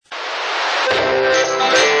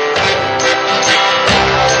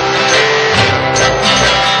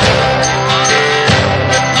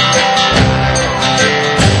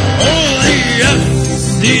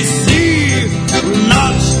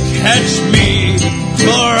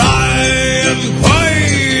for I am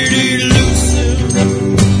quite elusive.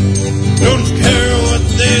 Don't care what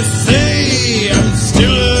they say, I'm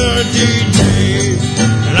still a DJ,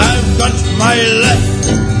 and I've got my life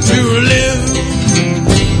to live.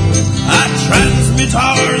 I transmit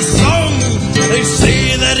our song, they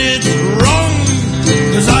say that it's wrong,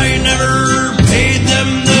 'cause I never paid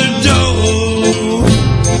them the dough.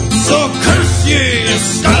 So curse ye, you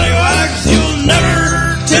scallywags, you'll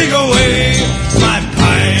never take away my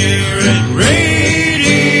pirate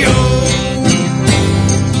radio.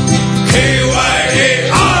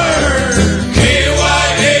 K-Y-A-R,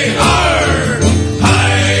 K-Y-A-R,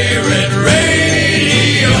 pirate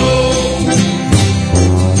radio.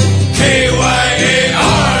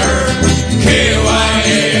 K-Y-A-R,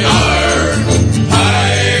 K-Y-A-R,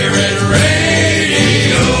 pirate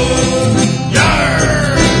radio. Yarr!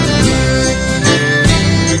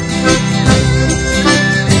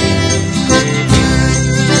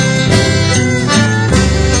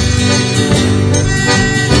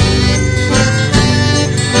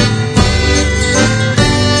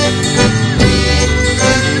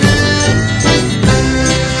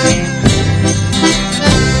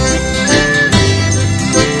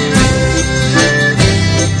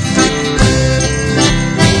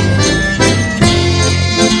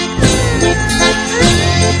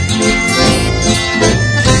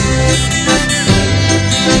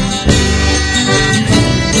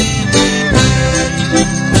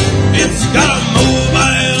 It's got a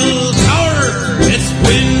mobile tower, it's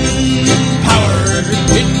wind powered,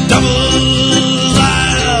 it doubles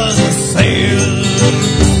as a sail.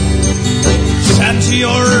 Shanty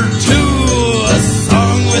or two, a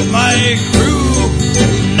song with my crew,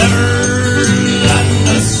 never land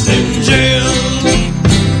us in jail.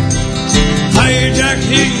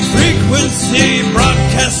 Hijacking frequency,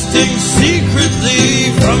 broadcasting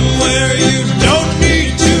secretly from where you don't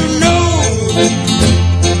need to know.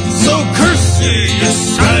 So curse ye, you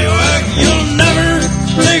scallywag, you'll never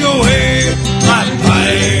take away my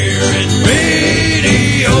pirate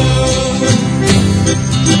radio.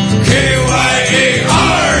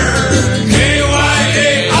 K-Y-A-R,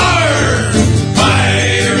 K-Y-A-R,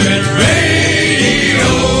 pirate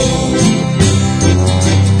radio.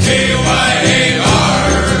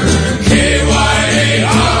 K-Y-A-R,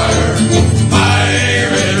 K-Y-A-R,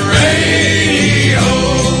 pirate radio.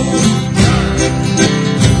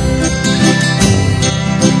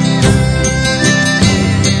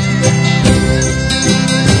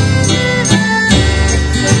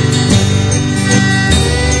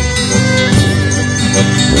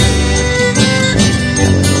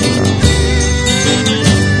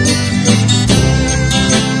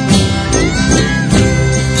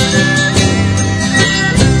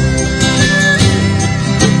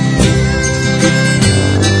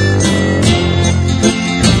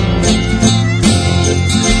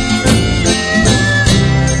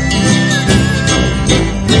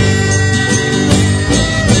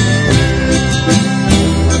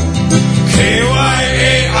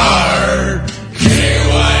 K-Y-A-R,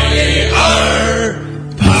 K-Y-A-R,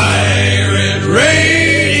 pirate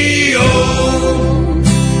radio.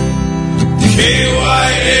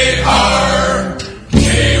 K-Y-A-R,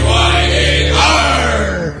 K-Y-A-R,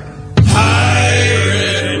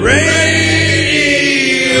 pirate radio.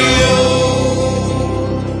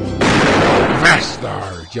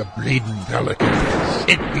 Masters, you bleeding pelicans.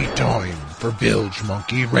 It be time for Bilge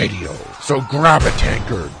Monkey Radio. So grab a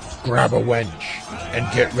tankard, grab a wench, and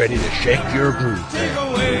get ready to shake your groove. Take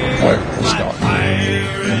away Fire will my start.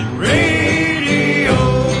 pirate radio.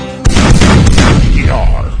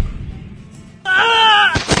 Yar.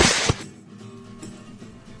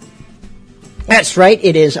 That's right,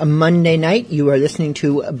 it is a Monday night. You are listening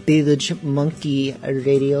to Bilge Monkey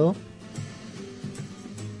Radio.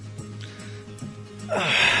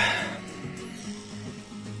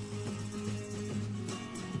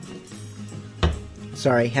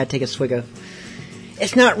 Sorry, had to take a swig of...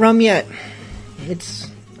 It's not rum yet. It's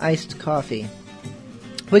iced coffee.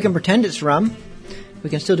 We can pretend it's rum. We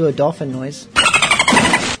can still do a dolphin noise.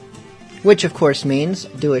 Which, of course, means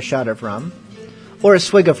do a shot of rum. Or a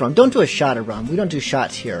swig of rum. Don't do a shot of rum. We don't do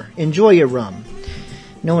shots here. Enjoy your rum.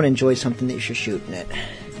 No one enjoys something that you're shooting it.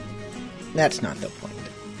 That's not the point.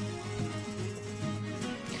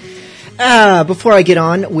 Before I get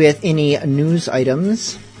on with any news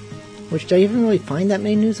items, which did I even really find that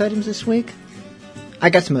many news items this week? I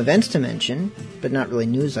got some events to mention, but not really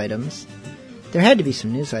news items. There had to be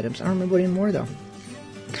some news items. I don't remember any more, though.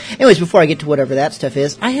 Anyways, before I get to whatever that stuff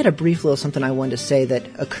is, I had a brief little something I wanted to say that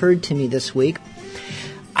occurred to me this week.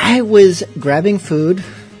 I was grabbing food,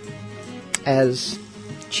 as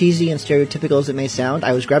cheesy and stereotypical as it may sound,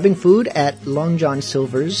 I was grabbing food at Long John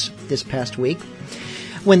Silver's this past week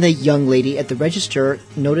when the young lady at the register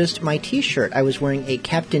noticed my t-shirt. I was wearing a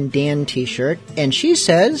Captain Dan t-shirt, and she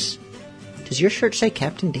says, "Does your shirt say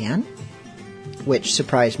Captain Dan?" Which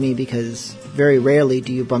surprised me because very rarely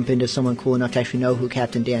do you bump into someone cool enough to actually know who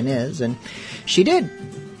Captain Dan is, and she did.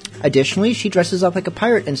 Additionally, she dresses up like a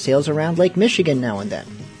pirate and sails around Lake Michigan now and then.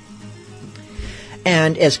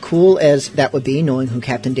 And as cool as that would be, knowing who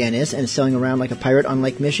Captain Dan is and sailing around like a pirate on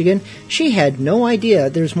Lake Michigan, she had no idea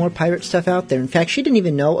there's more pirate stuff out there. In fact, she didn't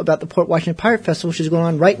even know about the Port Washington Pirate Festival, which is going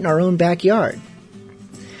on right in our own backyard.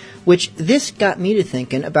 Which this got me to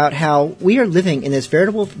thinking about how we are living in this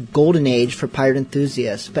veritable golden age for pirate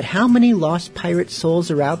enthusiasts, but how many lost pirate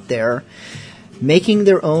souls are out there making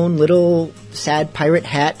their own little sad pirate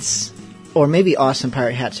hats, or maybe awesome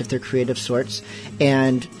pirate hats if they're creative sorts,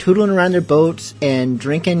 and tootling around their boats and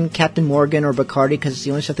drinking Captain Morgan or Bacardi because it's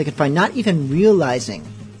the only stuff they can find, not even realizing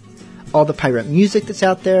all the pirate music that's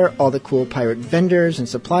out there, all the cool pirate vendors and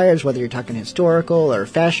suppliers, whether you're talking historical or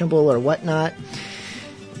fashionable or whatnot.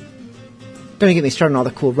 Don't get me started on all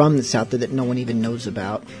the cool rum that's out there that no one even knows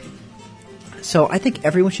about. So I think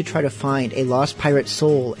everyone should try to find a lost pirate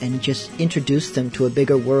soul and just introduce them to a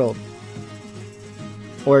bigger world.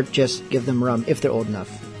 Or just give them rum if they're old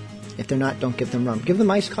enough. If they're not, don't give them rum. Give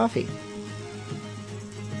them iced coffee.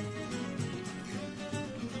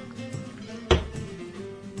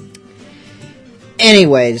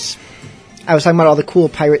 Anyways, I was talking about all the cool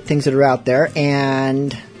pirate things that are out there,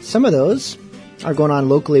 and some of those are going on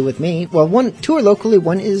locally with me. Well, two are locally,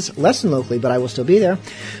 one is less than locally, but I will still be there.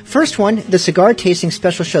 First one, the cigar tasting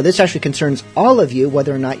special show. This actually concerns all of you,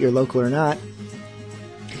 whether or not you're local or not.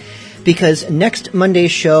 Because next Monday's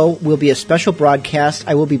show will be a special broadcast.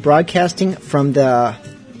 I will be broadcasting from let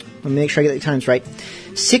me make sure I get the times right,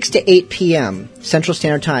 6 to 8 p.m. Central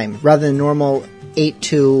Standard Time, rather than normal 8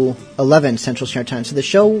 to 11 Central Standard Time. So the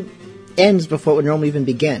show ends before it would normally even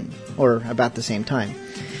begin, or about the same time.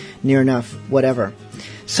 Near enough, whatever.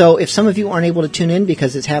 So if some of you aren't able to tune in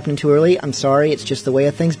because it's happening too early, I'm sorry, it's just the way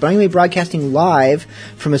of things. But I'm going to be broadcasting live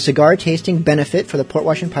from a cigar tasting benefit for the Port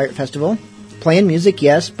Washington Pirate Festival. Playing music,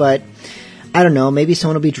 yes, but I don't know, maybe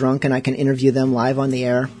someone will be drunk and I can interview them live on the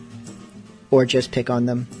air. Or just pick on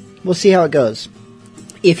them. We'll see how it goes.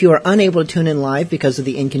 If you are unable to tune in live because of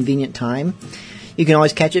the inconvenient time, you can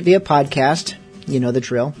always catch it via podcast. You know the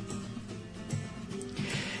drill.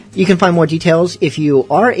 You can find more details if you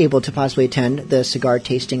are able to possibly attend the cigar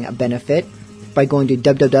tasting benefit by going to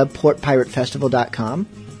www.portpiratefestival.com,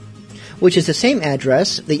 which is the same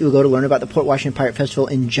address that you will go to learn about the Port Washington Pirate Festival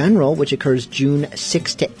in general, which occurs June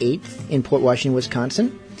 6th to 8th in Port Washington,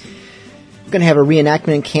 Wisconsin. We're going to have a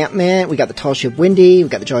reenactment encampment. We got the Tall Ship Windy. We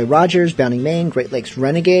got the Jolly Rogers, Bounding Maine, Great Lakes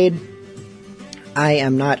Renegade. I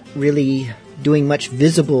am not really doing much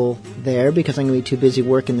visible there because I'm going to be too busy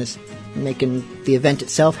working this, making the event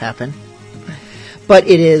itself happen. But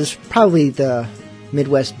it is probably the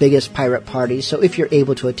Midwest's biggest pirate party, so if you're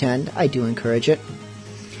able to attend, I do encourage it.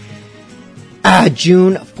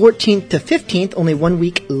 June 14th to 15th, only 1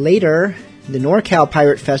 week later, the NorCal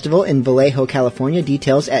Pirate Festival in Vallejo, California.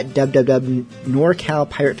 Details at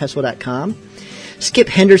www.norcalpiratefestival.com. Skip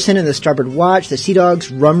Henderson and the Starboard Watch, the Sea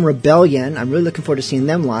Dogs, Rum Rebellion. I'm really looking forward to seeing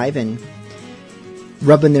them live and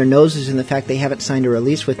rubbing their noses in the fact they haven't signed a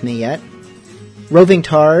release with me yet. Roving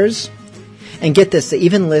Tars. And get this, they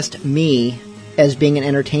even list me as being an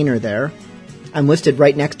entertainer there. I'm listed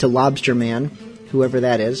right next to Lobster Man, whoever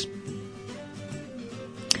that is.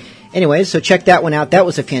 Anyways, so check that one out. That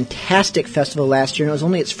was a fantastic festival last year, and it was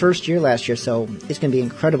only its first year last year, so it's going to be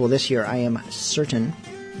incredible this year, I am certain.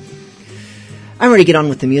 I'm ready to get on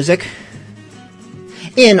with the music.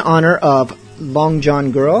 In honor of Long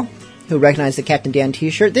John Girl, who recognized the Captain Dan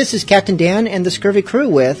t-shirt, this is Captain Dan and the Scurvy Crew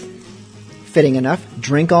with, fitting enough,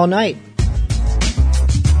 Drink All Night.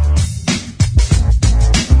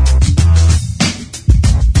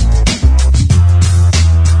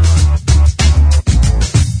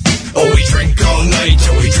 Oh, we drink all night,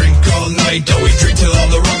 oh, we drink all night, oh, we drink till all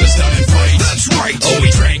the rum is done and fight. That's right. Oh, we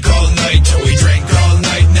drank all night, oh, we drank all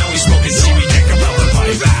night, now we smoking seaweed, deck about the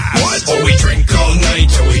pipe. What? Oh, we drink all night,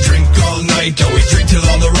 oh, we drink all night, oh, we drink till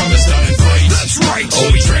all the rum is done and fight. That's right. Oh,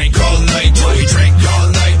 we drank all night, oh, we drank all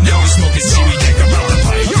night, now we smoking seaweed, deck about the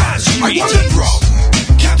pipe. I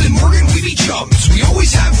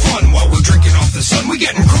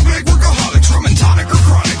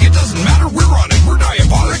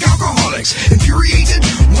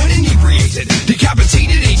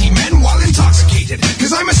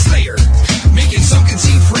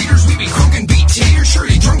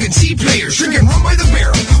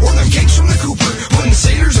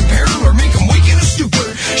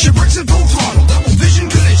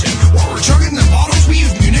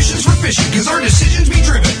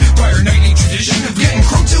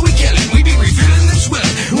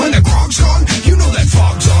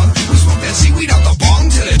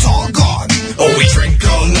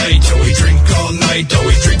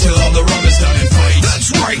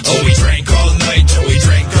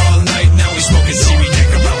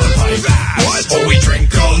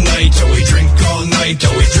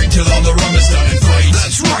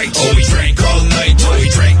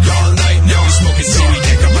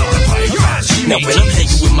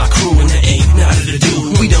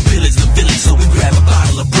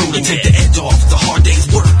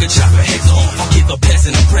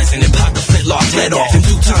present and pop the flintlock, let off. In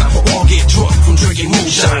due time, all get drunk from drinking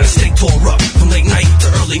moonshine and stay tore up from late night to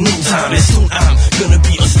early noontime. And soon I'm gonna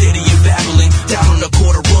be unsteady and battling. Down on a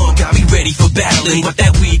quarter rum, got me ready for battling. But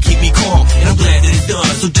that weed keep me calm, and I'm glad that it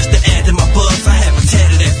does. So just to add to my buzz, I have a tad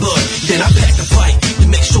of that bud. Then I pack the pipe to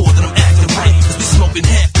make sure that I'm acting right. Cause we're smoking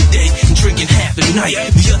half the day and drinking half the night.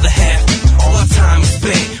 The other half, all our time is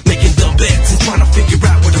spent making dumb bets and trying to figure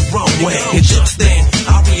out where the rum went. And just then,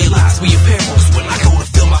 I realized we in perils. When I go to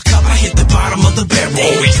fill my cup, I hit the bottom of the barrel.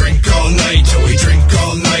 Oh, we drink all night, oh, we drink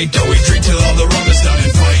all night, oh, we drink till all the rum is done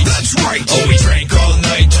and fight. That's right. Oh, we drank all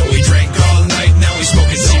night, oh, we drank all night, now we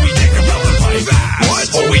smoking seaweed, think about the pipe. What?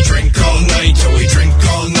 Oh, we drink all night, oh, we drink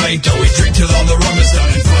all night, oh, we drink till all the rum is done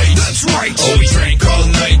and fight. That's right. Oh, we drank all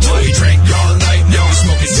night, oh, we drank all night, now we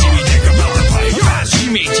smoking seaweed, think about the pipe.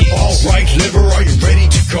 All right, liver, are you ready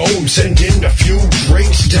to go? I'm sending a few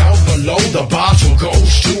drinks down below. The bottle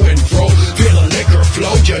goes to and fro. Feel the liquor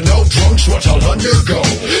flow, you know drunk's what I'll undergo.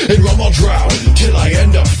 And rum I'll drown till I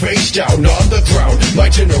end up face down on the ground. My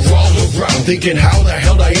dinner all around, thinking how the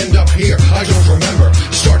hell I end up here? I don't remember.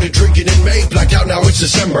 Started drinking in May, blacked out, now it's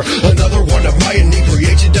December. Another one of my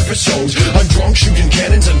inebriated episodes. I'm drunk shooting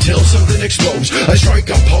cannons until something explodes. I strike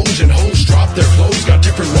a pose and hoes drop their clothes. Got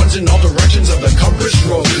different ones in all directions of the compass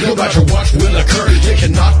road. No matter what will occur, you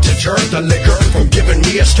cannot deter the liquor from giving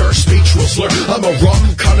me a stir. Speech will slur. I'm a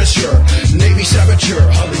rum connoisseur, Navy saboteur.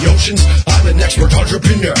 On the oceans, I'm an expert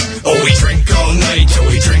entrepreneur. Oh, we drink all night, oh,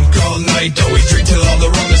 we drink all night, oh, we drink till all the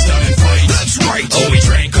rum is done and fight. That's right. Oh, we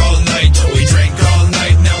drank all night, oh, we drank all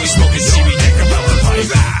night, now we smoking seaweed, think about the pipe.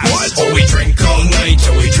 What? Oh, we drink all night,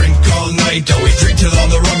 oh, we drink all night, oh, we drink till all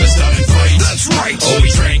the rum is done and fight. That's right. Oh, we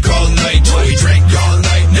drank all night, oh, we drank all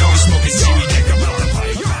night, now we smoking seaweed, think about the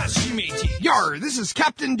pipe. Yar, this is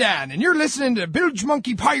Captain Dan, and you're listening to Bilge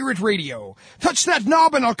Monkey Pirate Radio. Touch that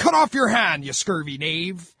knob and I'll cut off your hand, you scurvy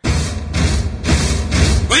knave. With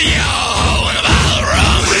yo-ho and a bottle of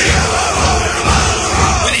rum.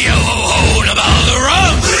 With yo-ho and a bottle of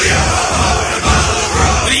rum. With yo-ho and a bottle of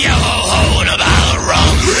rum. With yo-ho and a bottle of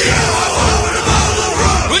rum. With yo-ho and a bottle of rum. With yo-ho and a bottle of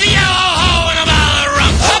rum. With yo-ho and a bottle of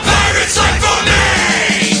rum. A pirate's life for me.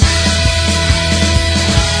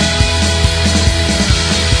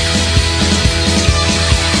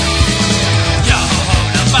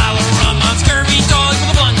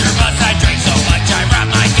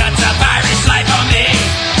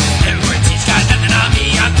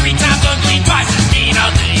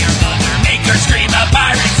 Scream a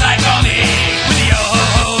pirate's life on me. With the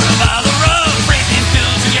yo-ho-ho and a bottle of rum. Raping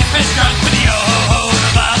pills to get fish drunk. With the yo-ho-ho and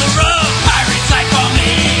a bottle of rum. Pirate's life on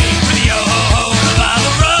me. With the yo-ho-ho and a bottle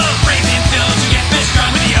of rum. Raping pills to get fish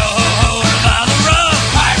drunk. With the yo-ho-ho and a bottle of rum.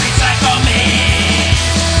 Pirate's life on me.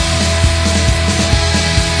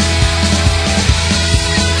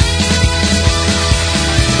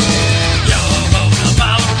 Yo-ho-ho and a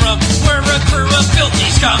bottle of rum. We're a crew of filthy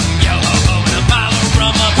scum. Yo-ho-ho and a bottle of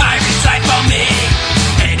rum. A pirate's life on me.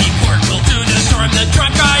 Any port will do to storm the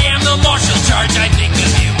trunk. I am the marshal charge. I think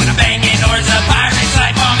of you when I'm banging doors. A pirate's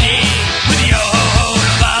life on me. With the yo-ho-ho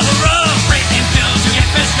and a bottle of rum. Raping pills to get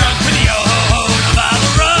fish drunk. With the yo-ho-ho and a bottle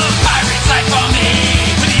of rum. Pirate's life on me.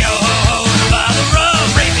 With the yo-ho-ho and a bottle of rum.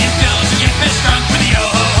 Raping pills to get fish drunk. With the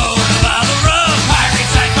yo-ho-ho and a bottle of rum.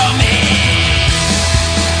 Pirate's life on me.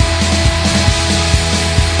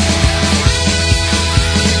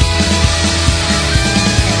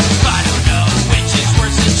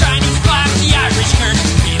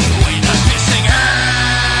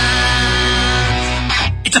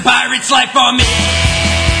 It's a pirate's life for me.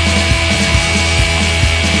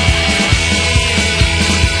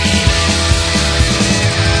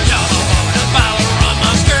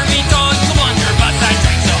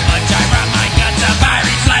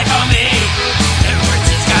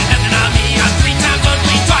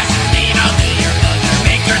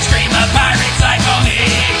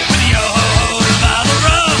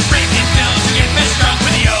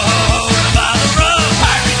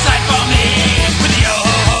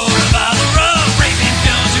 Raping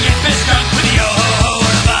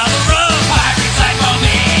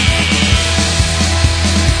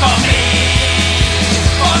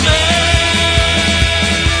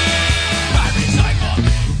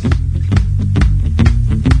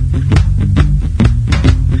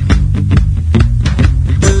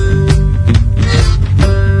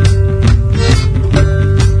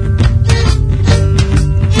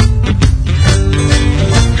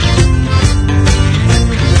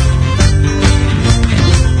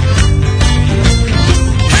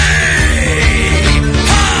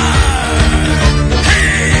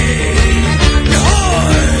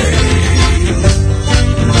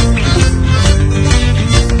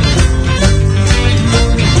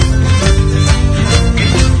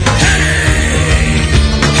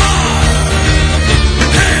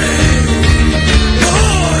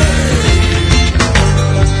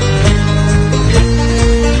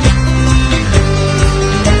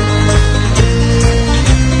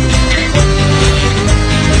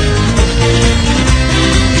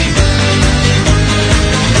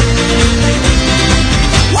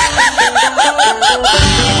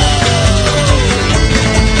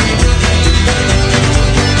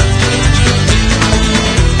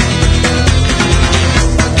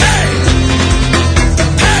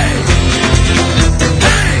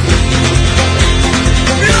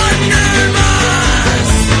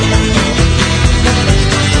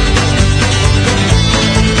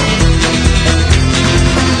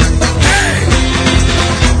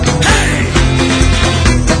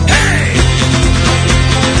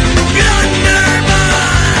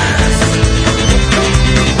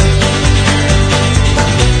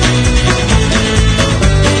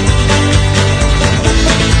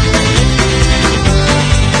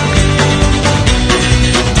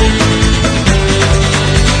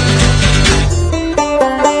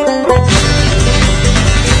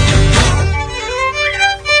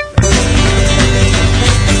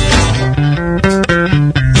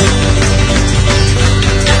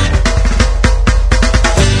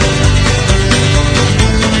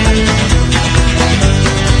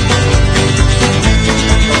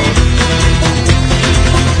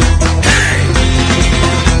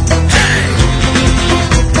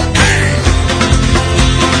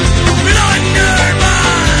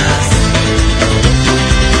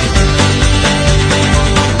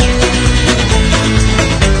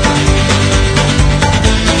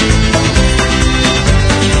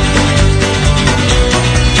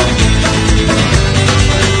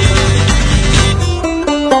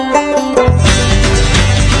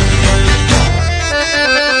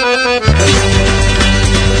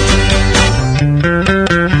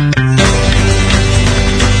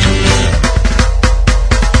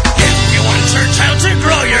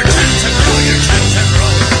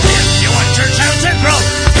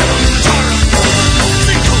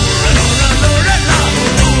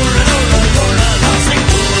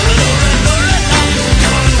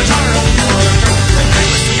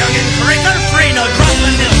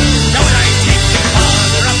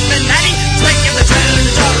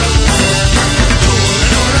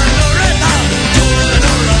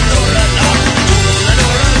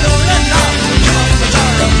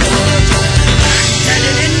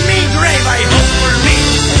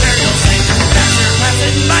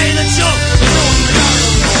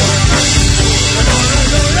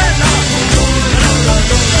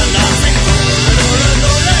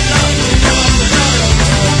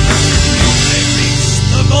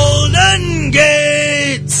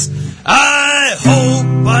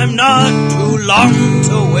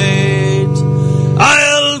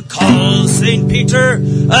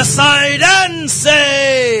Aside and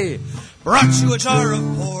say, brought you a jar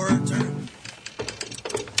of porter.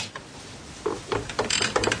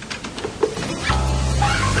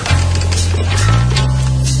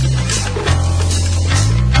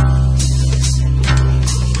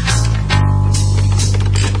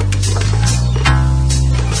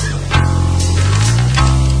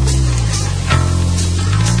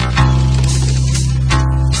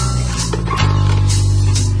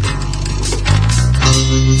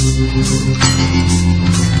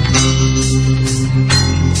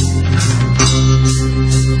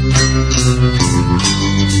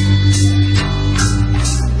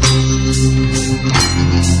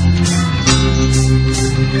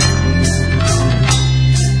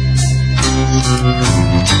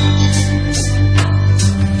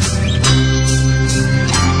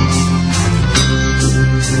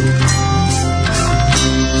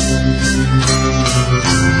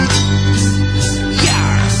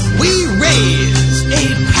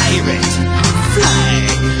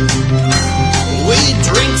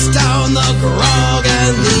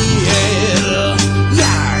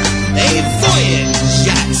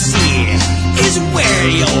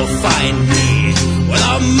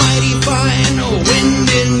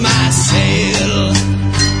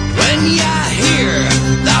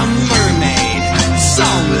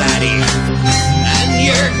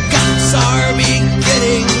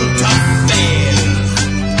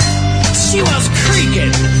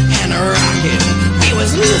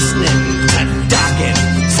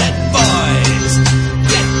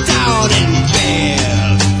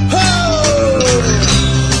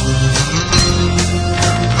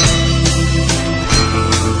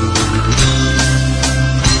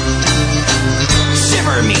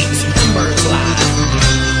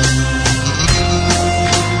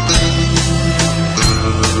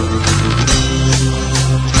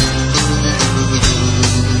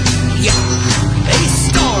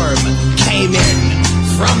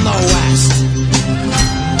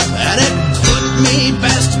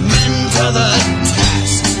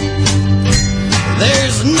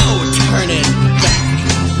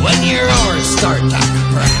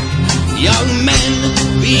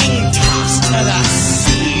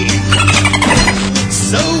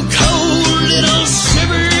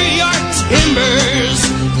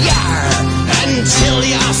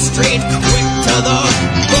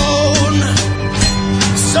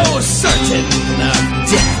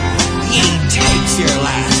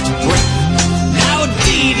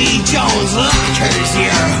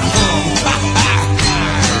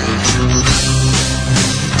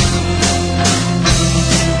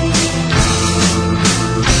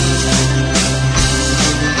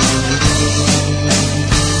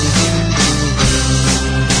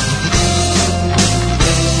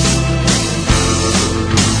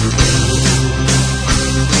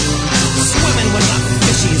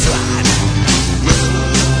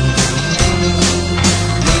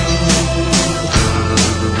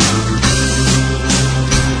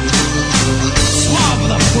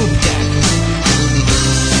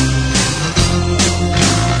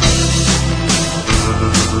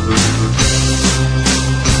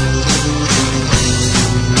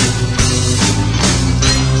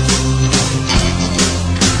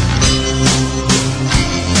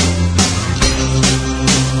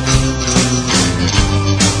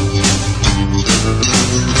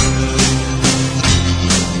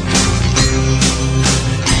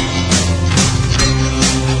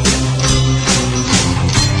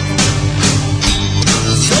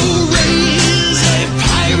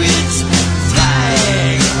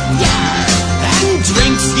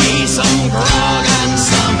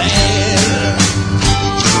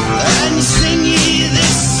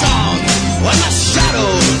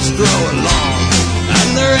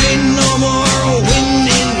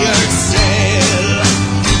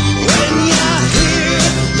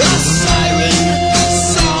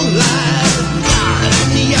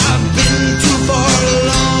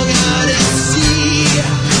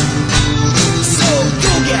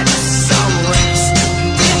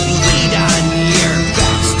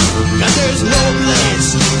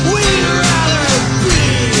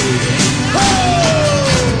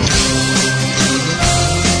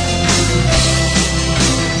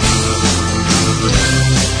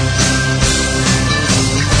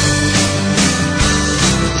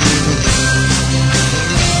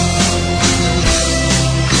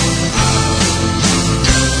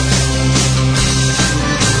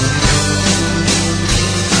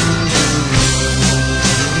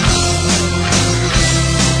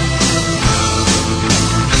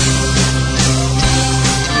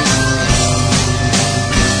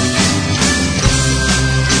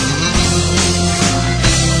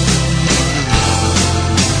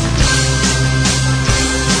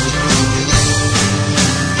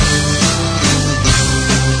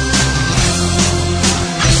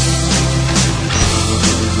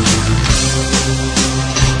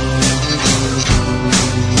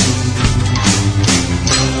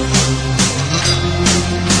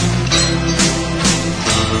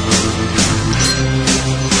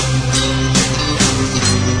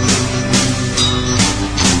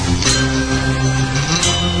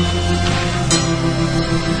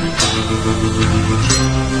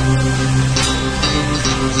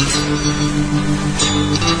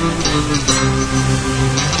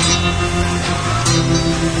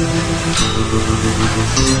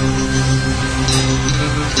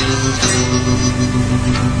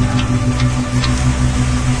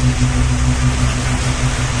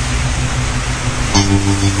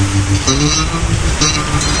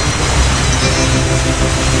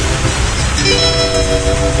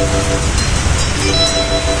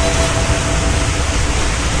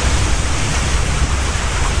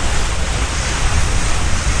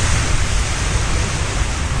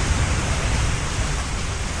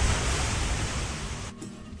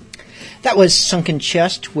 That was Sunken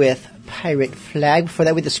Chest with Pirate Flag. Before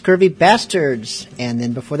that, we had the Scurvy Bastards. And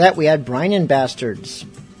then before that, we had Brine and Bastards.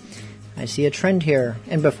 I see a trend here.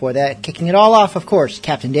 And before that, kicking it all off, of course,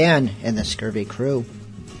 Captain Dan and the Scurvy Crew.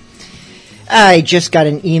 I just got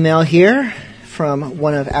an email here from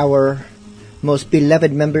one of our most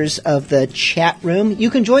beloved members of the chat room. You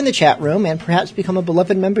can join the chat room and perhaps become a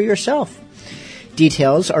beloved member yourself.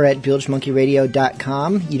 Details are at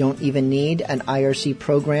bilgemonkeyradio.com. You don't even need an IRC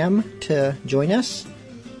program to join us.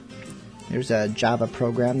 There's a Java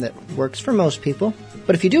program that works for most people.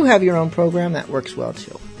 But if you do have your own program, that works well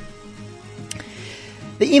too.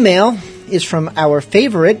 The email is from our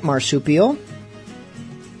favorite marsupial,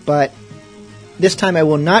 but this time I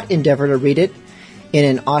will not endeavor to read it in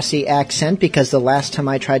an Aussie accent because the last time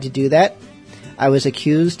I tried to do that, I was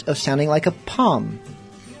accused of sounding like a pom.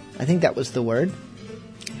 I think that was the word.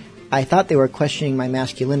 I thought they were questioning my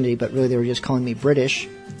masculinity, but really they were just calling me British,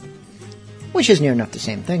 which is near enough the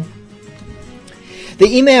same thing. The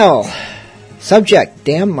email. Subject,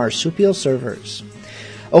 damn marsupial servers.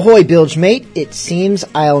 Ahoy, Bilgemate. It seems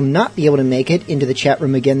I'll not be able to make it into the chat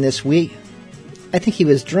room again this week. I think he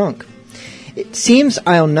was drunk. It seems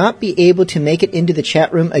I'll not be able to make it into the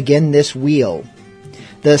chat room again this wheel.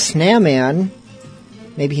 The Snaman,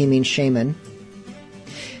 maybe he means shaman,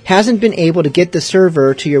 hasn't been able to get the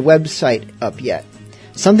server to your website up yet.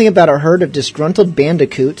 Something about a herd of disgruntled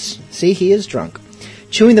bandicoots, see, he is drunk,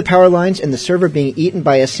 chewing the power lines and the server being eaten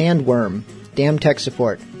by a sandworm. Damn tech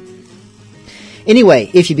support. Anyway,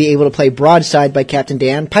 if you'd be able to play Broadside by Captain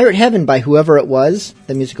Dan, Pirate Heaven by whoever it was,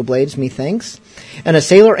 the Musical Blades, methinks, and A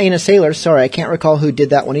Sailor Ain't a Sailor, sorry, I can't recall who did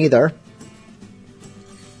that one either,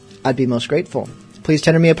 I'd be most grateful. Please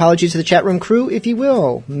tender me apologies to the chat room crew, if you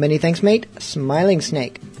will. Many thanks, mate. Smiling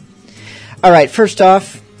Snake. Alright, first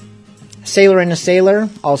off, Sailor and a Sailor,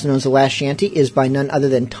 also known as The Last Shanty, is by none other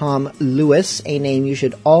than Tom Lewis, a name you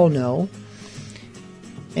should all know.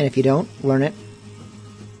 And if you don't, learn it.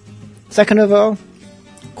 Second of all,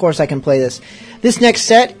 of course I can play this. This next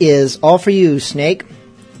set is all for you, Snake.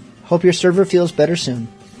 Hope your server feels better soon.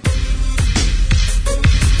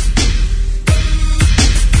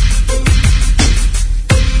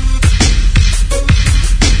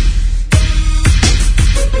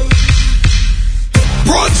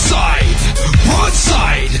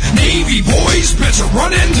 Navy boys, better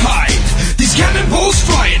run and hide. These cannonballs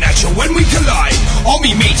flying at you when we collide. All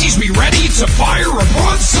me mateys be ready to fire a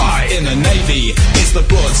broadside. In the Navy, it's the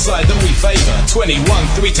broadside that we favor. 21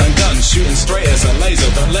 3-ton guns shooting straight as a laser.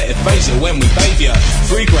 Don't let it phase you when we bathe you.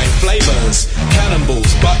 3 great flavors: cannonballs,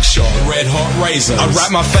 buckshot, red hot razors. I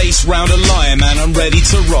wrap my face round a lion, man, I'm ready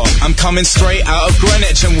to rock. I'm coming straight out of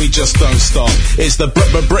Greenwich and we just don't stop. It's the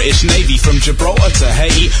British Navy from Gibraltar to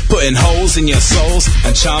Haiti, putting holes in your souls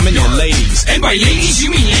and charming your ladies. And by ladies,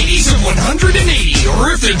 you mean ladies of 180.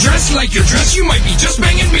 Or if they're dressed like you're dressed, you might be just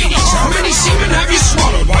banging babies. How many seamen have you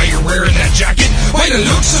swallowed while you're wearing that jacket? By the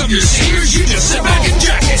looks of your sailors, you just sit back and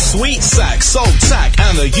jack it. Sweet sack, salt tack,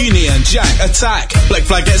 and the Union Jack attack. Black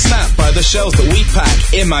flag gets snapped by the shells that we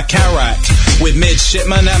pack in my Carac. With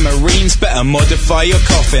midshipmen and marines, better modify your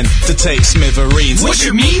coffin to take smithereens. Which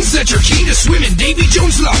it means that you're keen to swim in Davy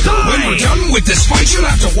Jones' locker. When we're done with this fight, you'll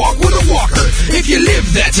have to walk with a walker. If you live,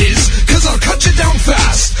 that is, cause I'll cut you down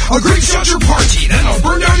fast. I'll grape shot your party, then I'll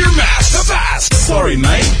burn down your mast. Fast. Sorry,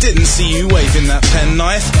 mate, didn't see you waving that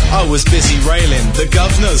penknife. I was busy railing the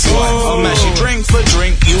governor's wife. I'll mash you drink for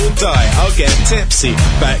drink, you'll die. I'll get tipsy.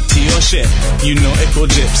 Back to your ship, you nautical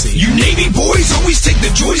gypsy. You Navy boys always take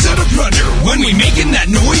the joys out of plunder. When we making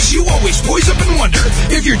that noise, you always poise up and wonder.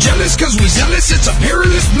 If you're jealous cause we zealous, it's a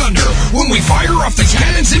perilous blunder. When we fire off the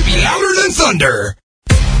cannons, it be louder than thunder.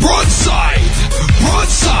 Broadside,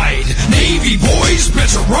 broadside, Navy boys,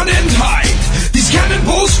 better run and hide. These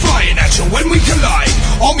cannonballs flying at you when we collide.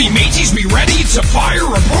 All me mateys be ready to fire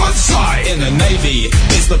a broadside. In the Navy,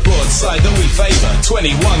 it's the broadside that we favor.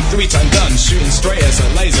 21 3-ton guns shooting straight as a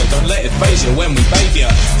laser. Don't let it phase you when we bathe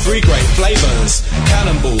ya. 3 great flavors: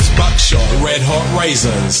 cannonballs, buckshot, red hot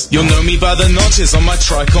razors. You'll know me by the notches on my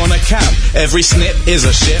tricorner cap. Every snip is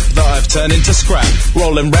a ship that I've turned into scrap.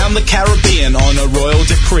 Rolling round the Caribbean on a royal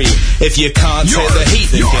decree. If you can't take the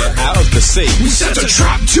heat, then get out of the sea. We set a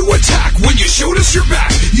trap to attack when you showed us your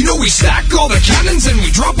back. You know we stack all the cannons and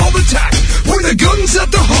we drop all the tack. Point the guns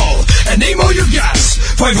at the hull and aim all your gas.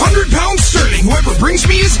 500 pounds sterling, whoever brings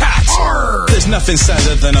me his hat. Arr! There's nothing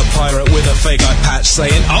sadder than a pirate with a fake eye patch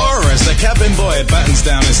saying arr as the cabin boy battens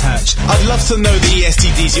down his hatch. I'd love to know the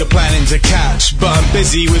STDs you're planning to catch, but I'm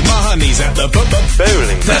busy with my honeys at the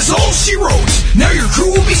bowling. That's all she wrote. Now your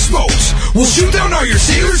crew will be smoked. We'll shoot down all your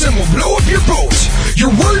sailors and we'll blow up your boat.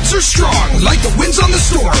 Your words are strong like the winds on the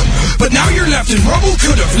storm, but now you're left in rubble.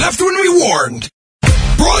 Could have left when we warned.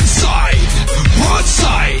 Broadside,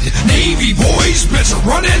 broadside, Navy boys better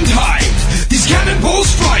run and hide. These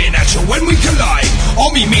cannonballs flying at you when we collide.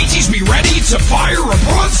 All me mateys be ready to fire a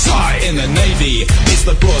broadside. In the Navy, it's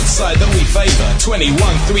the broadside that we favor. 21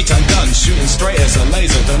 3-ton guns shooting straight as a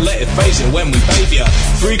laser. Don't let it phase you when we bathe ya.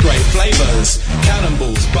 3 great flavors: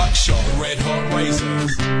 cannonballs, buckshot, red hot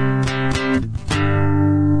razors.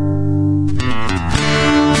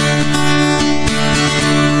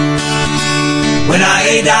 When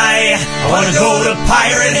I die, I wanna go to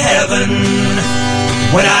pirate heaven.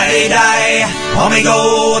 When I die, all me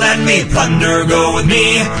gold and me plunder go with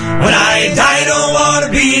me. When I die, don't wanna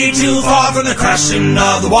be too far from the crashing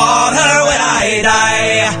of the water. When I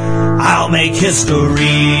die, I'll make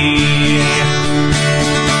history.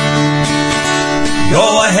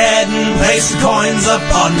 Go ahead and place the coins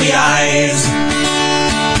upon me eyes.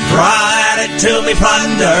 Ride it till me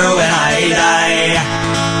plunder when I die.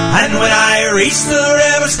 And when I reach the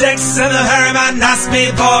river Styx and the ferryman asks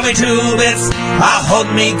me for me 2 bits, I'll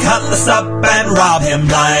hold me cutlass up and rob him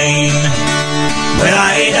blind. When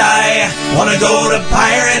I die, wanna go to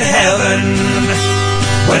pirate heaven.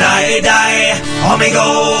 When I die, all me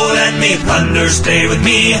gold and me plunder stay with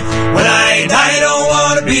me. When I die, don't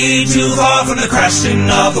wanna be too far from the crashing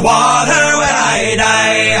of the water. When I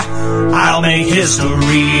die, I'll make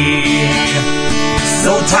history.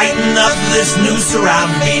 So tighten up this noose around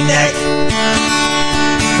me neck.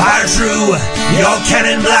 Fire through your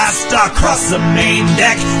cannon blast across the main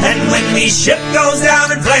deck. And when me ship goes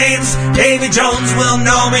down in flames, Davy Jones will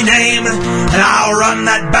know me name, and I'll run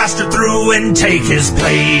that bastard through and take his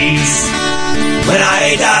place. When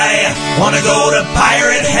I die, wanna go to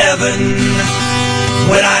pirate heaven.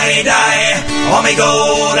 When I die, all me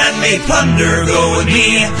gold and me plunder go with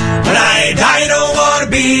me. When I die, don't wanna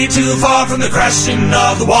be too far from the crashing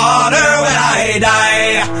of the water. When I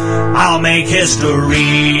die, I'll make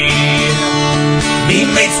history. Me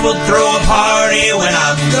mates will throw a party when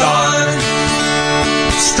I'm gone.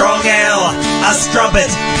 Strong ale, a strumpet,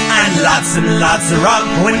 and lots of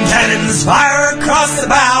rum. When cannons fire across the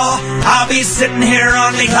bow, I'll be sitting here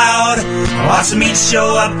on me cloud, watching me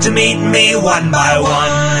show up to meet me one by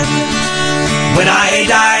one. When I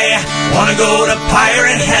die, wanna go to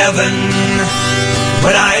pirate heaven.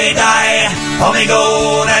 When I die, all me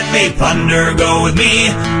gold and me plunder go with me.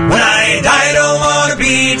 When I die, don't wanna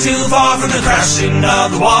be too far from the crashing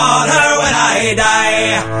of the water. When I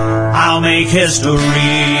die, I'll make history.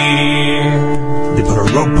 They put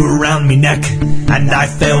a rope around me neck, and I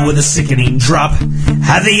fell with a sickening drop.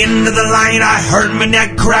 At the end of the line, I heard my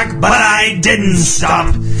neck crack, but I didn't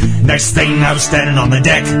stop. Next thing, I was standing on the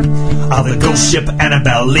deck of the ghost ship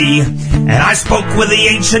Annabelle Lee, and I spoke with the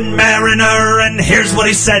ancient mariner, and here's what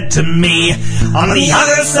he said to me. On the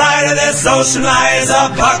other side of this ocean lies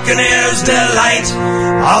a buccaneer's delight.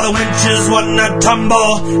 All the winches wanna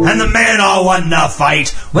tumble, and the men all wanna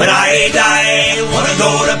fight. When I die, wanna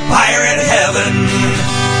go to pirate heaven.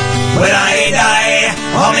 When I die,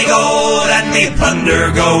 all me gold and me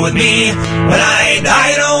plunder go with me. When I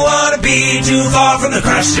die, don't wanna be too far from the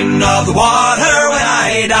crashing of the water. When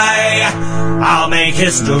I die, I'll make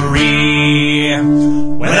history.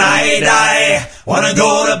 When I die, wanna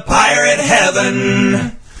go to pirate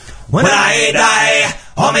heaven. When I die,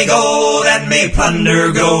 all me gold and me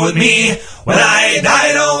plunder go with me. When I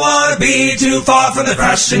die, don't wanna be too far from the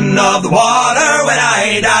crashing of the water. When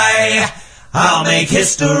I die, I'll make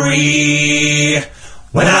history.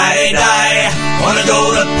 When I die, wanna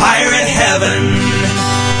go to pirate heaven.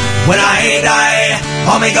 When I die,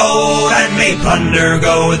 all me gold and me plunder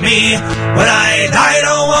go with me. When I die,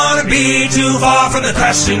 don't wanna be too far from the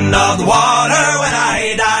crashing of the water. When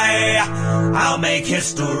I die, I'll make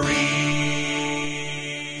history.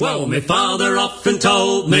 Well, my father often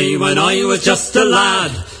told me when I was just a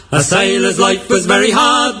lad, a sailor's life was very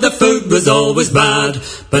hard, the food was always bad.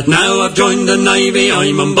 But now I've joined the Navy,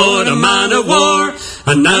 I'm on board a man of war,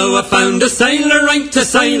 and now I've found a sailor ain't a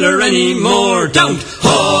sailor anymore. Don't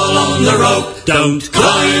haul on the rope, don't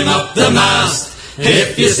climb up the mast.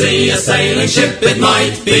 If you see a sailing ship, it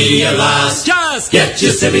might be your last. Just get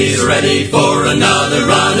your civvies ready for another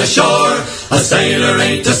run ashore. A sailor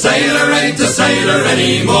ain't a sailor, ain't a sailor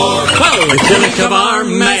anymore. Well, the Killick of our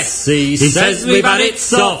mess, he says we've had it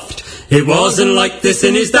soft. It wasn't like this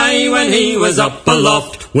in his day when he was up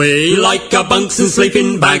aloft. We like our bunks and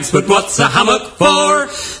sleeping bags, but what's a hammock for?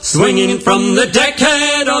 Swinging from the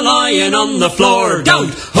deckhead or lying on the floor.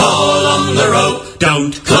 Don't haul on the rope,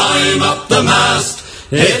 don't climb up the mast.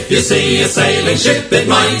 If you see a sailing ship, it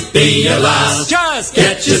might be your last. Just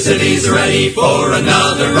get your civvies ready for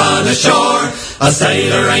another run ashore. A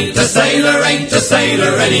sailor ain't a sailor, ain't a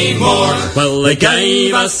sailor anymore. Well, they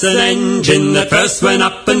gave us an engine that first went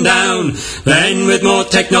up and down. Then with more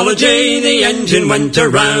technology, the engine went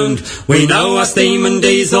around. We know a steam and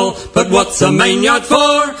diesel, but what's a main yard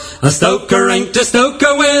for? A stoker ain't a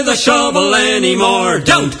stoker with a shovel anymore.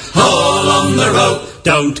 Don't haul on the rope,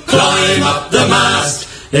 don't climb up the mast.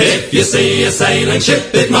 If you see a sailing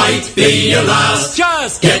ship, it might be your last.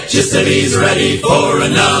 Just get your civvies ready for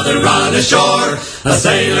another run ashore. A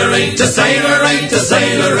sailor ain't a sailor, ain't a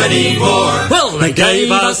sailor anymore. Well, they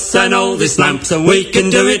gave us an oldest lamp so we can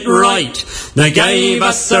do it right. They gave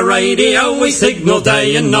us a radio, we signal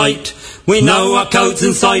day and night. We know our codes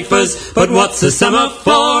and ciphers, but what's a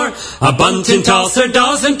semaphore? A bunting tosser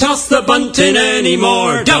doesn't toss the bunting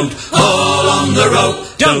anymore. Don't haul on the rope,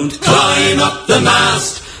 don't climb up the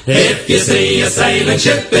mast. If you see a sailing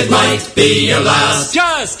ship, it might be your last.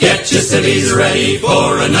 Just get your civvies ready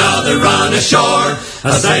for another run ashore.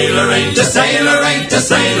 A sailor ain't a sailor, ain't a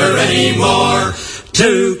sailor anymore.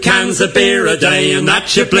 2 cans of beer a day and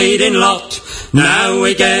that's your bleeding lot. Now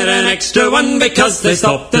we get an extra one because they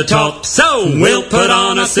stopped the top. So we'll put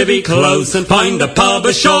on our civvy clothes and find a pub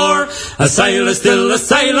ashore. A sailor's still a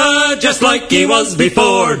sailor just like he was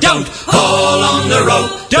before. Don't haul on the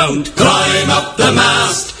rope, don't climb up the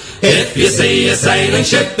mast. If you see a sailing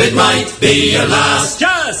ship, it might be your last.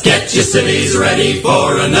 Just get your civvies ready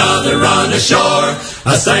for another run ashore.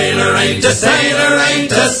 A sailor ain't a sailor,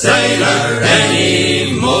 ain't a sailor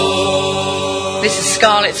anymore. This is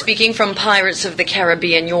Scarlett speaking from Pirates of the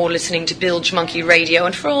Caribbean. You're listening to Bilge Monkey Radio,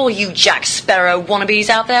 and for all you Jack Sparrow wannabes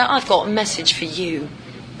out there, I've got a message for you.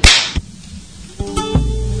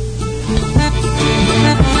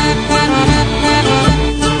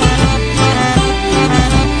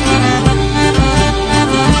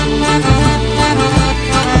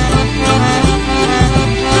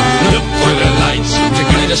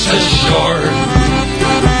 Us ashore.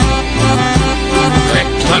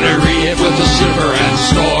 Wrecked on a reef with the silver and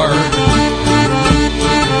store.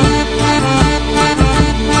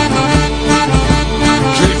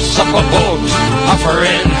 Drifts up a boat,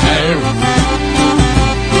 offering help.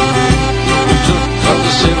 Took out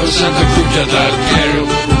the sailors and the crew to that help.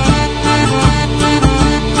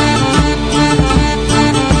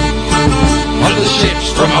 All the ships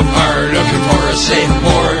from afar looking for a safe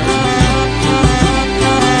port.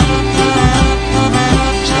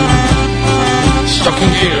 Stuck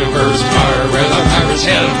in Gilbert's bar where the pirates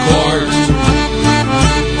held court.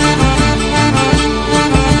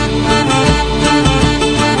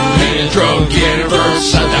 And drove Gilbert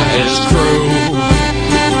and his crew.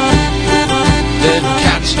 Then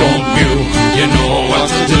cats don't mew, you know what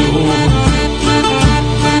to do.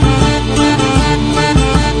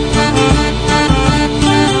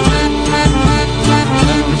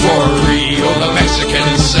 And for Rio the Mexican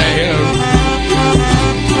sailed.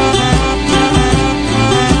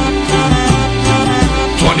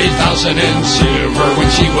 $20,000 in silver when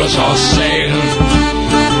she was all sailed.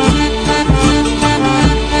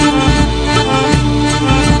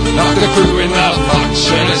 Knocked the crew in the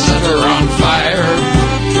box and it set her on fire.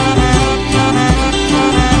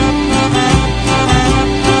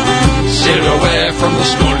 Sailed away from the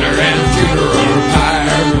schooner and funeral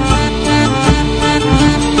pyre.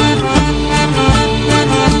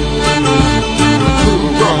 The crew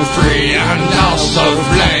grown free and doused of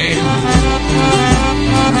flame.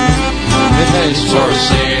 They for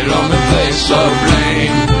sail on the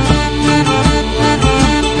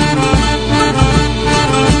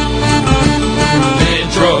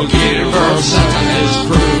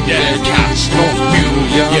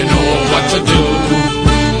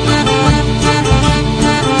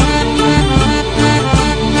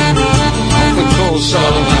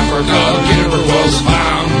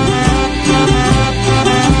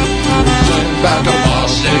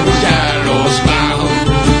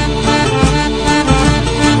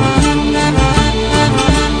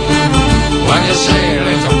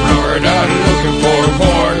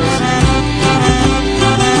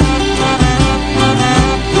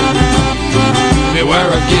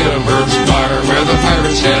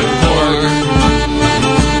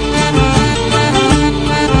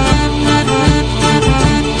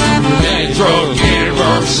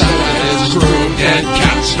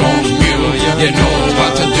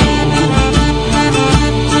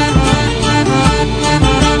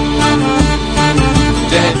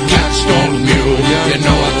you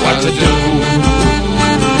know what to do.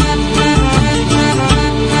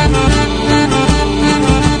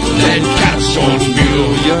 Then Capstone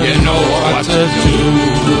Mule, you know what to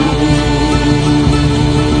do.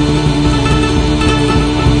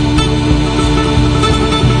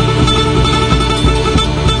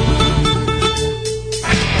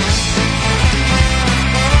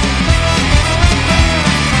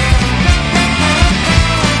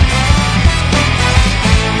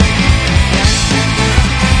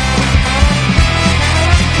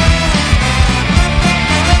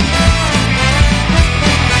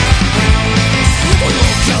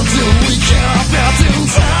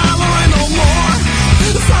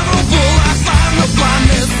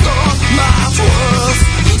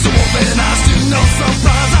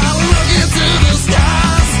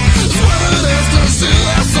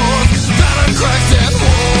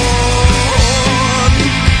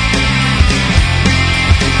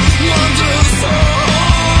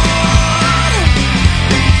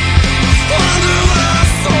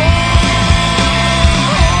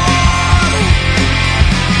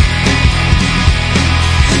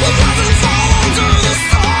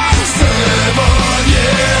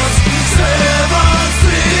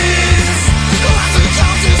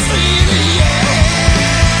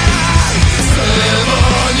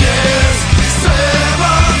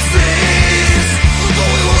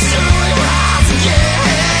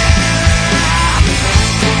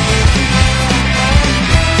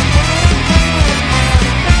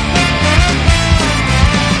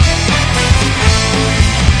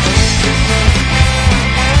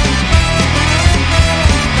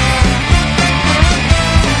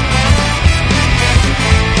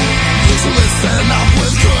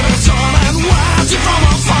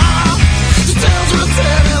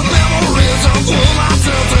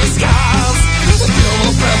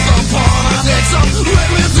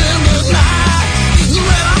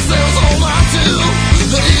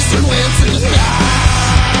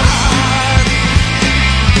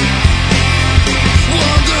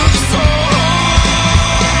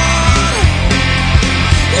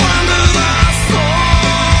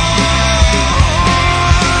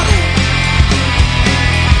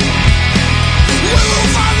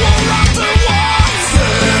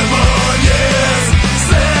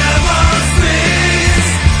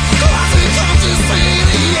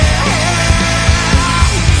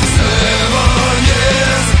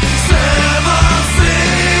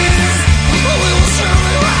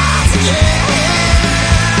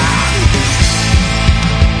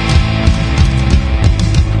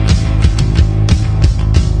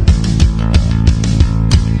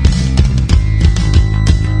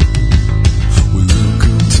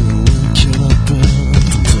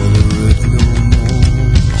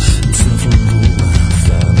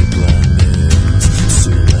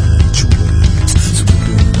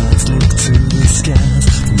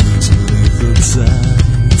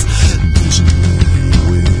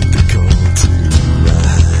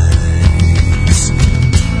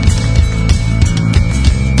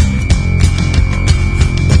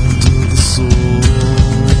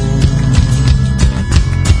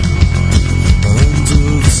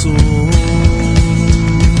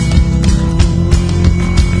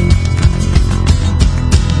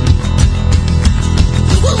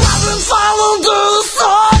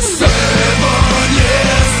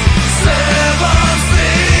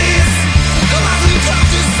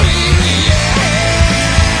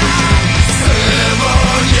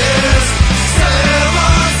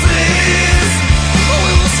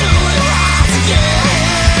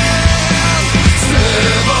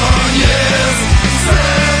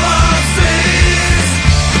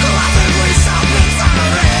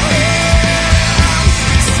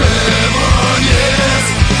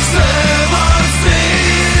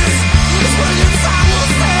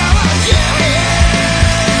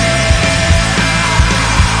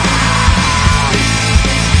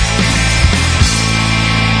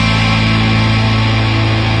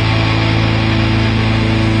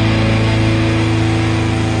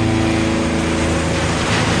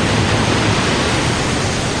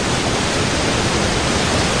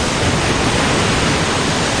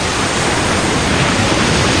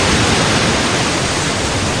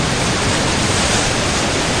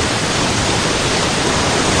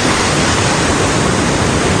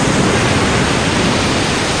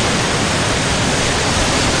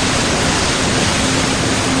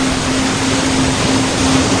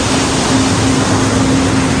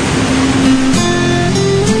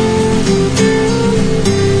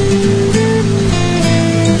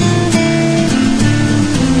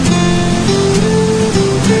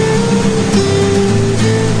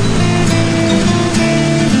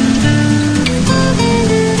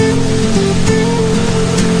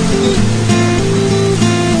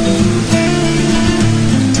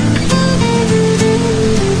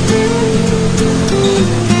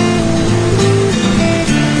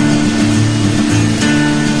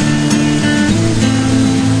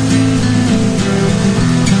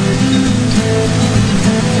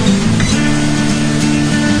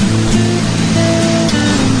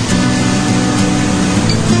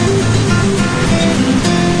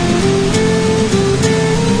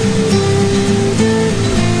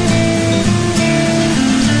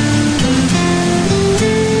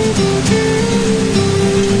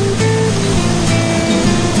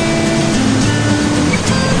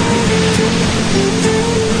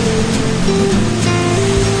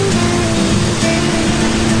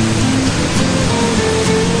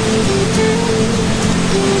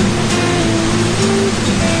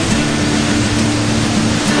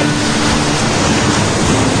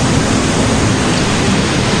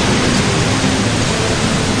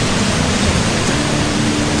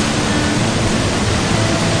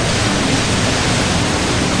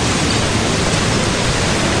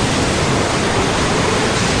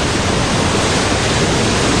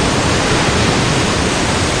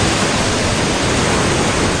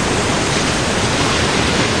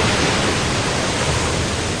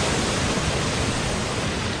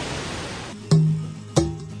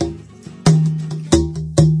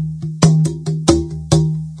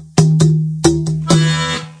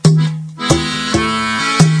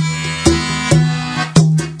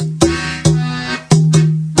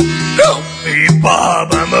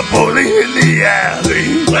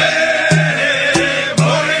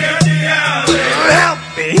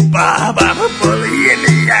 bully in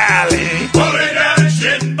the alley. Bully down the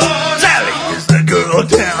shit ball. Sally is the girl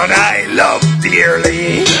down I love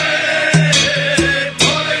dearly.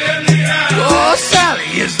 Oh,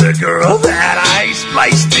 Sally is the girl that I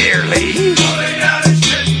splice dearly.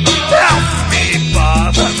 Help me,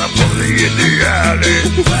 Bob, I'm a bully in the alley.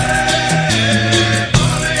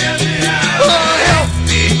 Oh, help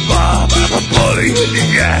me, Bob, I'm a bully in the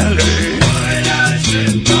alley.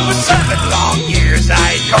 For 7 long years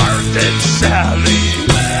I courted Sally.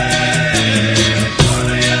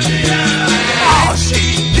 All she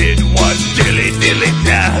did was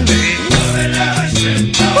dilly-dilly-dally.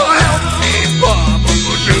 Oh, help me, Bob, I'm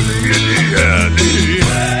a bully in the alley.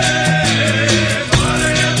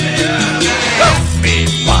 Help me,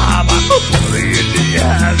 Bob, I'm a bully in the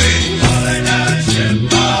alley.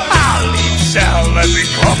 I'll leave Sal and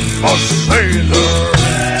become a sailor.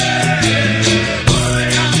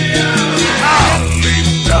 I'll leave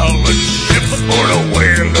Sal and ship aboard a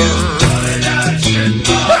whaler.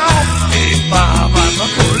 Help me, Bob, I'm a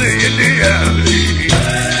bully in the alley.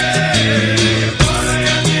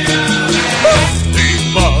 Help me,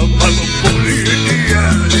 Bob, I'm a bully in the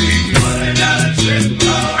alley.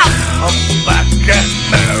 I'm back at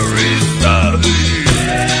Mary's Valley.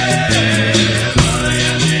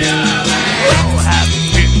 We'll have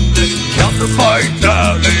him that counterfeit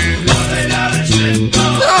alley.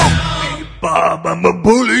 Help me, Bob, I'm a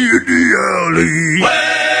bully in the alley.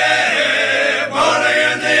 Bully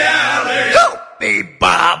in the alley. Help me,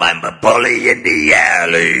 Bob, I'm a bully in the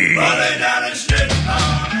alley. Bully down the shit.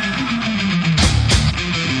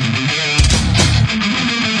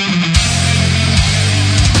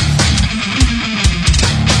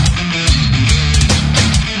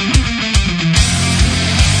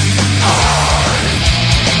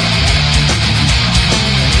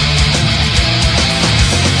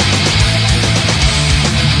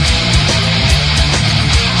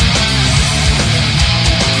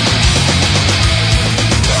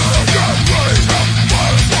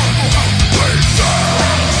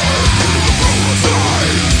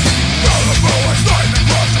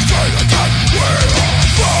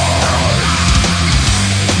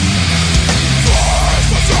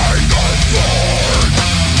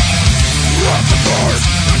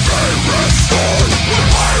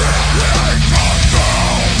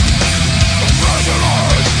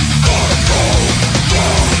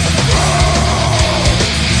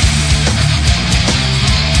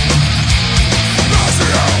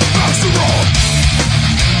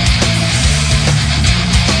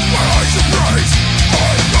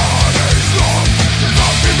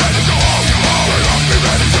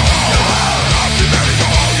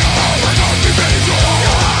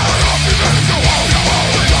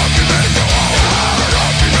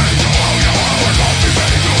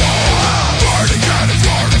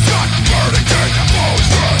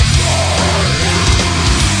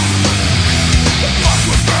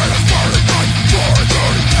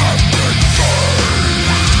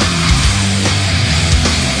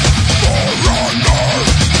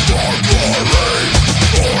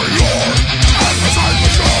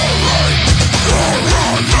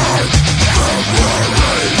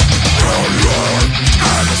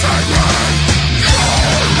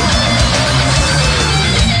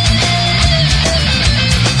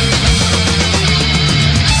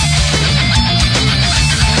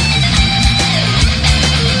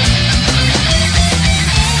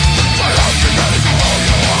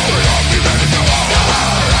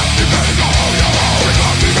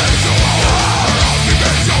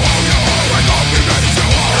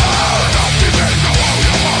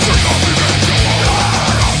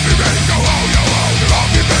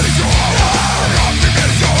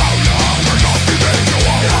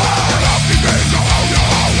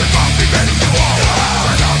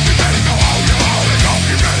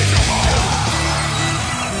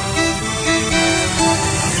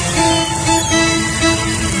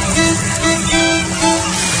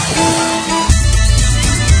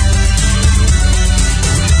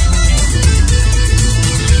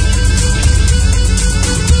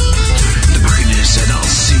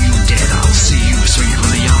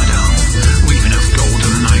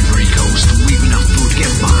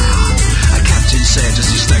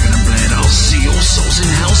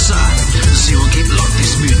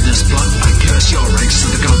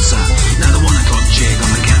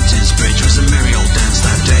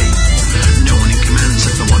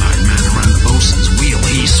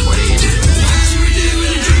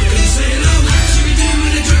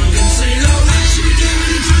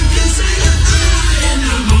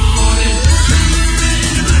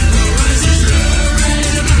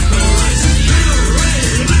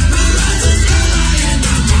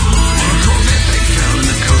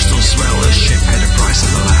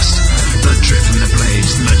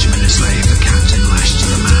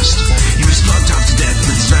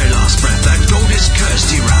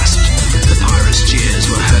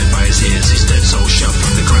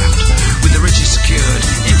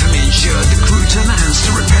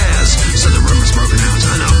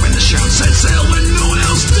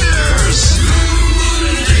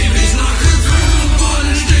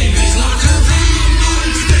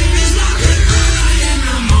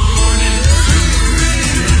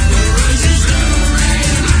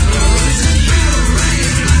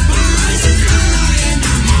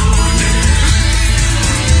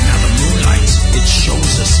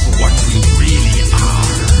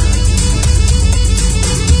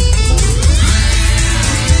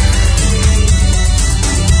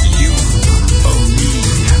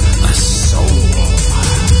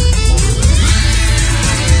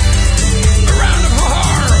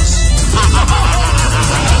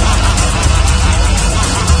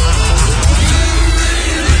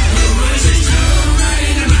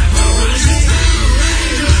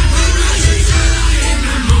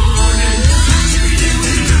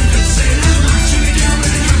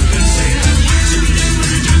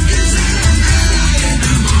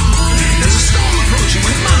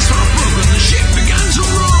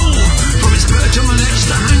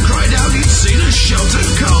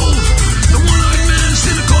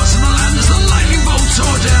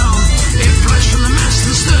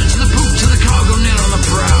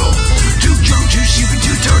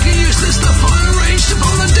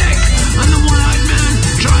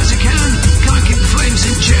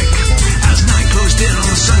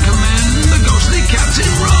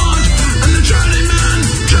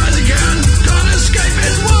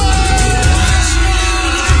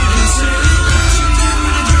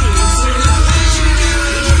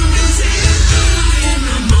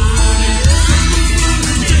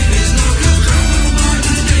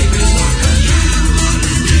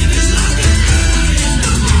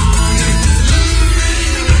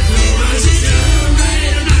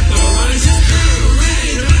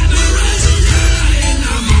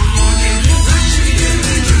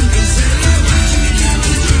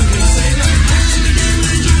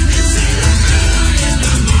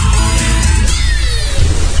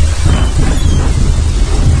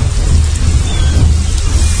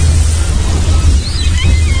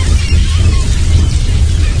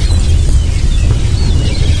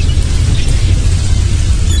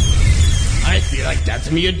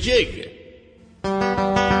 me a jig.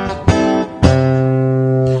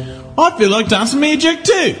 I feel like dancing me a jig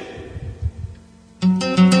too.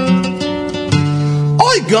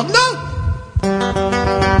 I got no.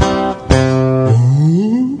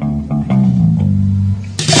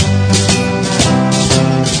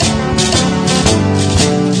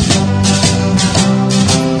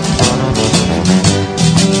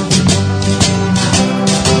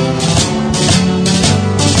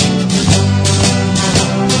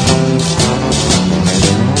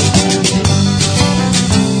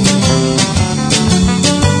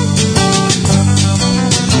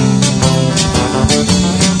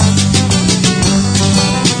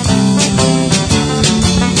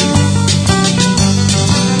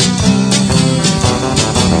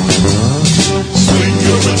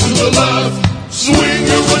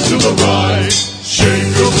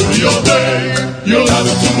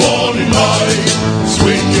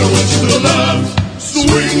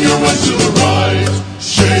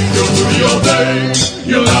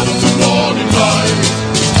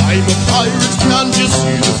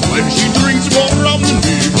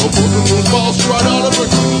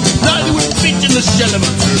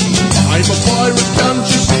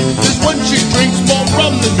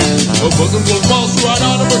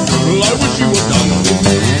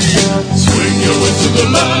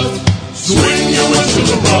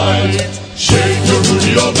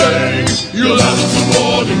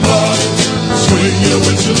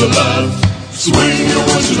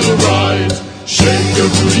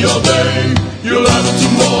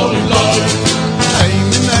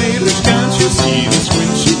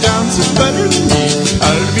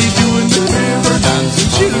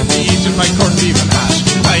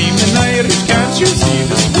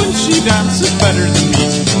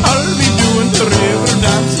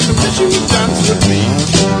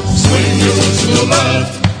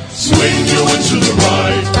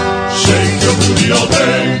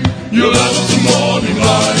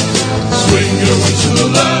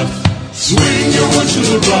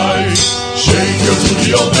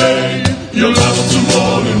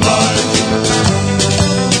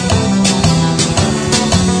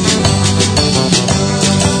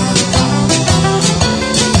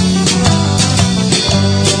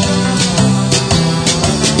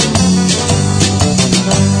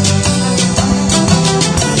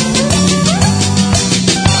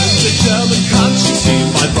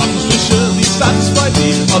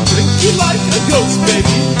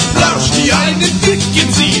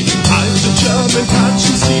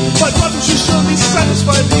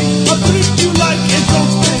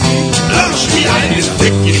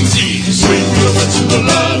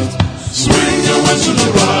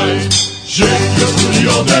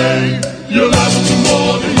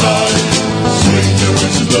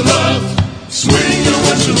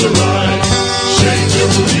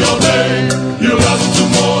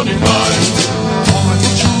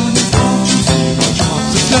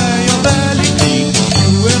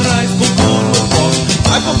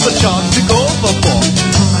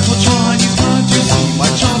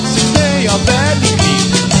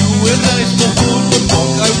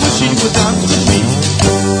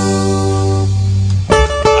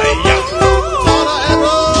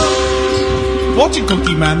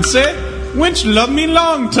 Love me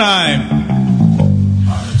long time.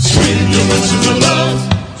 Swing your way to the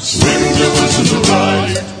left, swing your way to the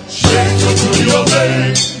right. Shake your booty all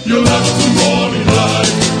day, you'll have the morning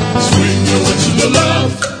light. Swing your way to the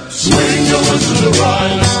left, swing your way to the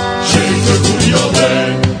right. Shake your booty all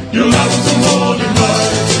day, you'll have the morning light.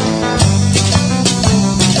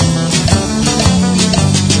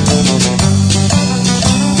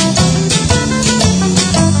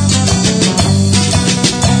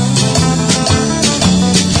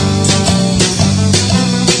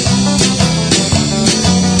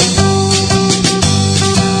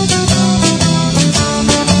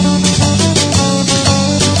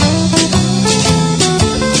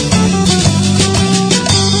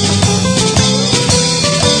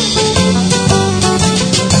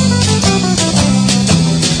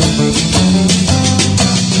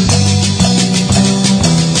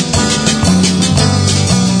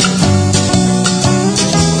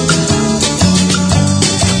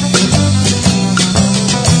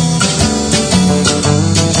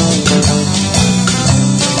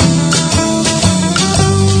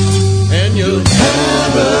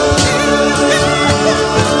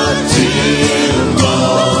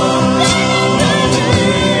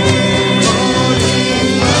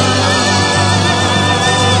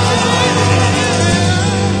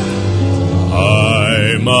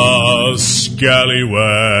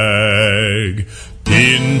 scallywag.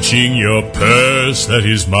 pinching your purse, that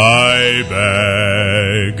is my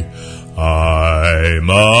bag. I'm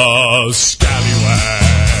a scallywag.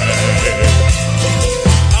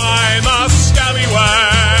 I'm a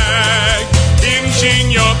scallywag,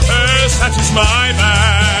 pinching your purse, that is my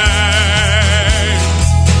bag.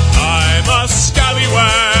 I'm a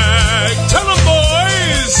scallywag. Tell 'em,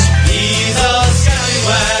 boys. He's a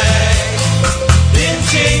scallywag,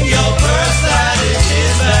 pinching your purse, that is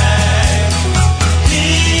his bag.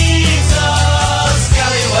 He's a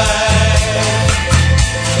scallywag.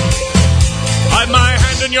 I've my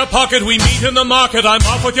hand in your pocket, we meet in the market, I'm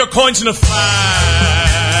off with your coins in a flash.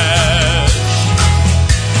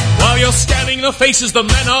 While you're scanning the faces, the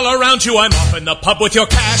men all around you, I'm off in the pub with your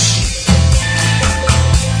cash.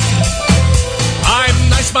 I'm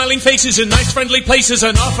nice smiling faces in nice friendly places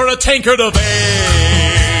and offer a tankard of ale.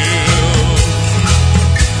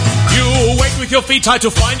 You wait with your feet tied to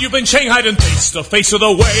find you've been shanghaied and face the face of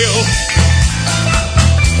the whale.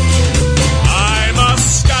 I'm a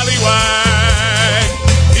scallywag,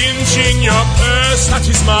 pinching your purse, that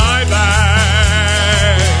is my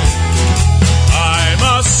bag. I'm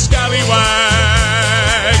a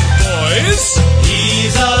scallywag, boys.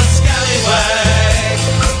 He's a scallywag,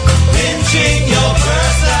 pinching your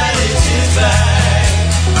purse, that is his bag.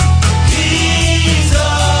 He's a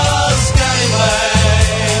scallywag.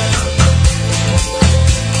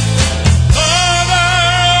 Mother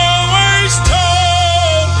always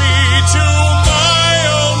told me to my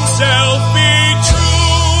own self be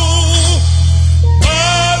true.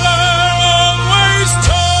 Mother always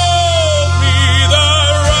told me the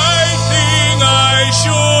right thing I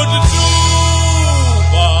should do.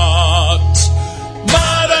 But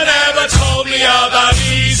Mother never told me about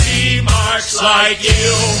easy marks like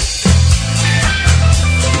you.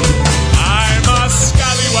 I'm a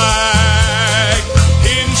scallywag,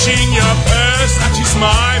 pinching your purse, that is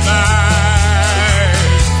my bag.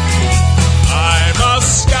 I'm a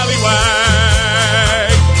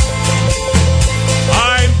scallywag.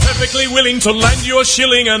 I'm perfectly willing to lend you a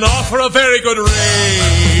shilling and offer a very good rate.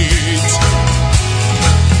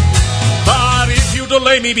 But if you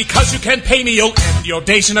delay me because you can't pay me, you'll end your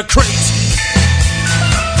days in a crate.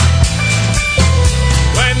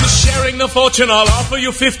 When sharing the fortune, I'll offer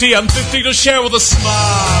you 50 and 50 to share with a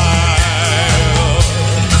smile.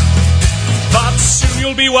 But soon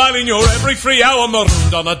you'll be whiling your every free hour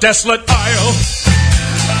marooned on a desolate isle.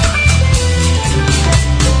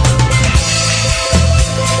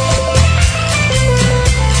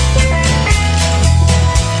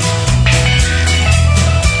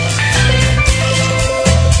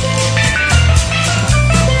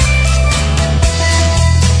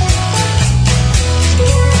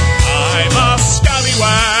 I'm a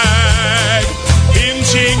scallywag,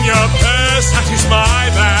 pinching your purse, that is my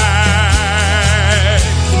bag.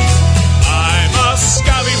 I'm a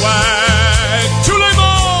scallywag, tout le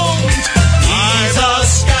monde. I'm a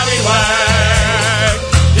scallywag,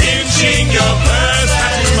 pinching your purse,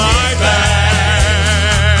 that is my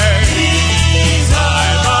bag.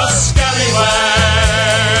 I'm a scallywag.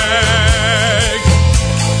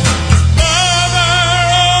 Mother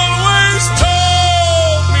always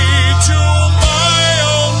told me to my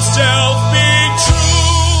own self be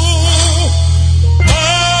true.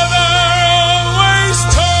 Mother always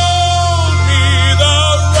told me the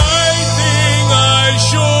right thing I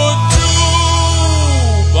should do.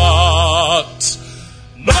 But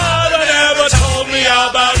Mother never told me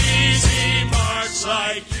about easy marks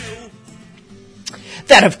like you.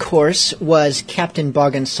 That, of course, was Captain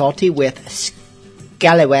Bog and Salty with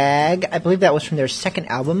Scallywag. I believe that was from their second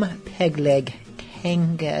album, Peg Leg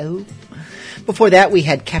Tango. Before that, we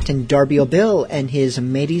had Captain Darby O'Bill and his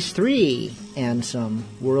Mateys 3, and some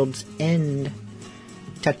World's End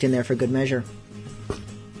tucked in there for good measure.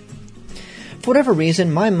 For whatever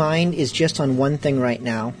reason, my mind is just on one thing right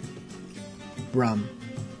now. Rum.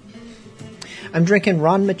 I'm drinking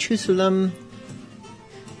Ron Machusalam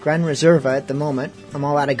Gran Reserva at the moment. I'm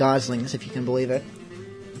all out of Goslings, if you can believe it.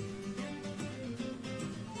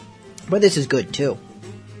 But this is good, too.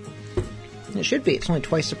 It should be. It's only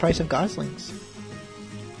twice the price of Goslings.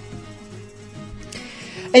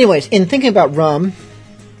 Anyways, in thinking about rum,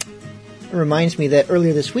 it reminds me that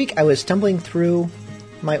earlier this week I was stumbling through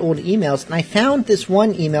my old emails, and I found this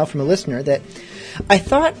one email from a listener that I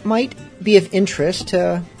thought might be of interest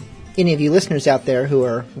to any of you listeners out there who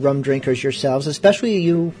are rum drinkers yourselves, especially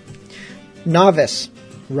you novice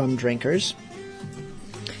rum drinkers.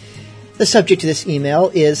 The subject of this email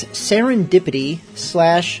is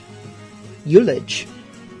serendipity/Ulage.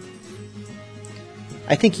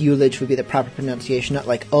 I think Ulage would be the proper pronunciation, not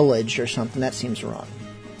like Ullage or something. That seems wrong.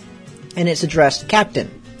 and it's addressed Captain,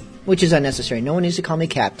 which is unnecessary. No one needs to call me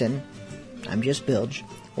Captain. I'm just Bilge,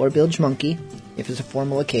 or Bilge Monkey, if it's a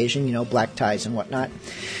formal occasion, black ties and whatnot.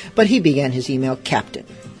 But he began his email, Captain.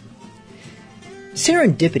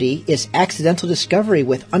 Serendipity is accidental discovery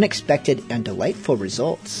with unexpected and delightful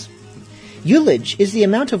results. Ullage is the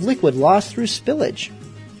amount of liquid lost through spillage.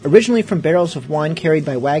 Originally from barrels of wine carried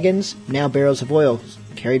by wagons, now barrels of oil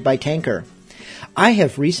carried by tanker. I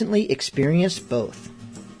have recently experienced both.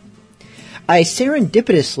 I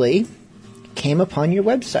serendipitously came upon your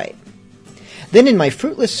website. Then in my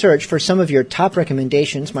fruitless search for some of your top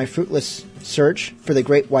recommendations, my fruitless search for the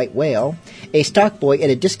great white whale, a stockboy at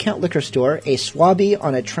a discount liquor store, a swabby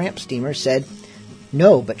on a tramp steamer said,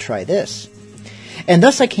 "No, but try this." And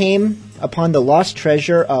thus I came upon the lost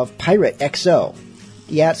treasure of Pirate XO.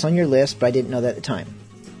 Yeah, it's on your list, but I didn't know that at the time.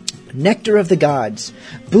 Nectar of the gods,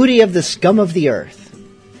 booty of the scum of the earth.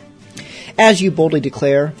 As you boldly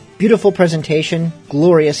declare, beautiful presentation,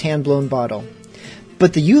 glorious hand-blown bottle.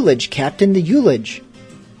 But the Ullage, Captain, the Ullage.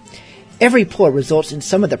 Every pour results in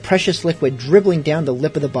some of the precious liquid dribbling down the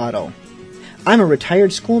lip of the bottle. I'm a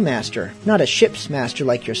retired schoolmaster, not a ship's master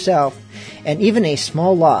like yourself, and even a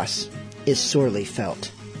small loss is sorely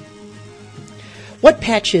felt. What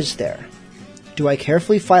patch is there? Do I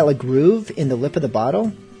carefully file a groove in the lip of the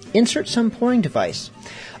bottle? Insert some pouring device.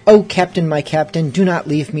 Oh, Captain, my Captain, do not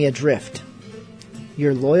leave me adrift.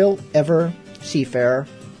 Your loyal, ever seafarer,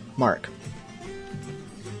 Mark.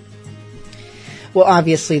 Well,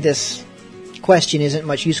 obviously this question isn't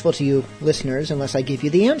much useful to you listeners unless I give you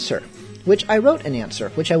the answer, which I wrote an answer,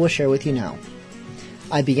 which I will share with you now.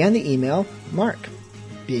 I began the email, Mark,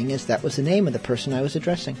 being as that was the name of the person I was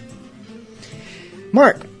addressing.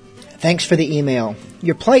 Mark, thanks for the email.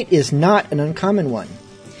 Your plight is not an uncommon one.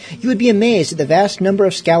 You would be amazed at the vast number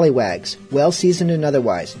of scallywags, well-seasoned and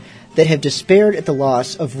otherwise, that have despaired at the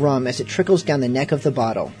loss of rum as it trickles down the neck of the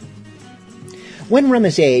bottle. When rum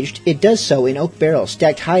is aged, it does so in oak barrels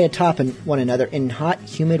stacked high atop one another in hot,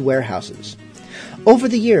 humid warehouses. Over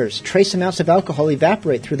the years, trace amounts of alcohol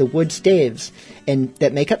evaporate through the wood staves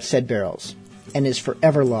that make up said barrels, and is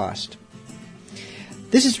forever lost.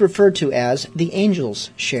 This is referred to as the angel's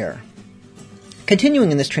share.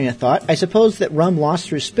 Continuing in this train of thought, I suppose that rum lost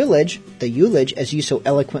through spillage, the Ullage, as you so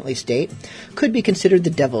eloquently state, could be considered the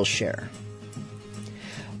devil's share.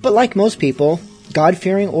 But like most people,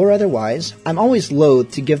 God-fearing or otherwise, I'm always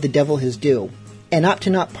loath to give the devil his due, and opt to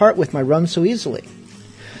not part with my rum so easily.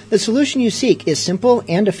 The solution you seek is simple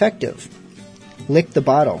and effective. Lick the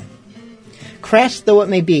bottle. Crass though it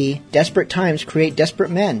may be, desperate times create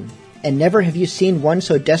desperate men, and never have you seen one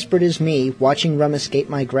so desperate as me watching rum escape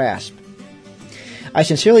my grasp. I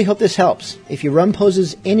sincerely hope this helps. If your rum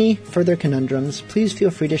poses any further conundrums, please feel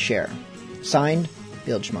free to share. Signed,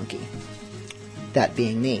 Bilge Monkey. That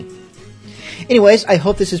being me. Anyways, I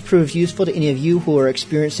hope this has proved useful to any of you who are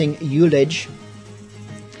experiencing Ullage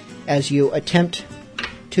as you attempt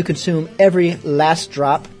to consume every last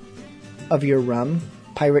drop of your rum,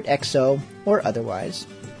 Pirate XO or otherwise.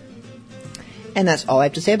 And that's all I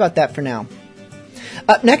have to say about that for now.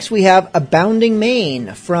 Up next we have Abounding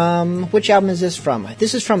Main from... Which album is this from?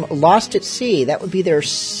 This is from Lost at Sea. That would be their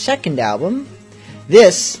second album.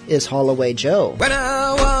 This is Haul Away Joe. When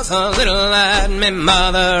I was a little lad, my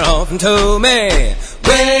mother often told me,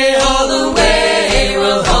 way all away,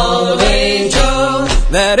 we'll haul away Joe.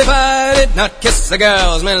 That if I did not kiss the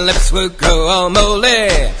girls, my lips would grow all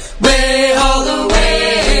moldy. Way all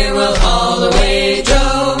away, we'll haul away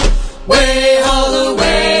Joe. Way all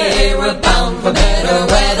away, we're bound for better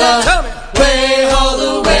weather. Tell me. Way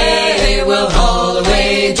all away, we'll haul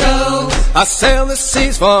away Joe. I sailed the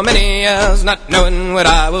seas for many years, not knowing what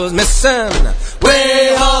I was missing.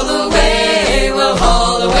 Way all away, we'll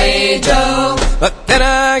haul away Joe. But then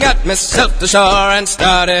I got myself to shore and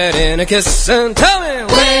started in a kissing. Tell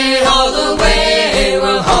me. Way all away,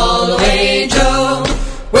 we'll haul away Joe.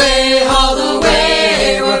 Way all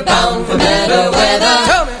away, we're bound for better weather.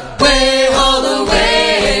 Tell me. Way all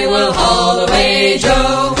away, we'll haul away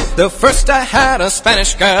Joe. The first I had a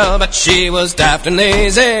Spanish girl, but she was daft and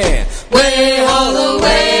lazy. Way all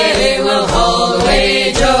away, we'll haul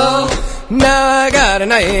away Joe. Now I got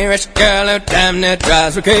an Irish girl who damn it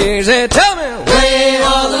drives me crazy. Tell me. Way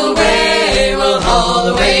all away, we'll haul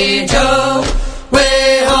away Joe.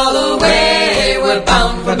 Way all away, we're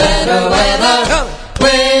bound for better weather.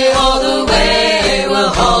 Way all away, we'll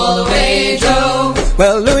haul away Joe.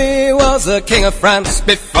 Well, Louis was the king of France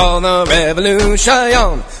before the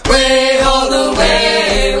revolution. Way all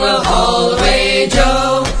away, we'll haul away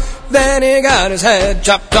Joe. Then he got his head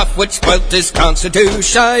chopped off, which spoilt his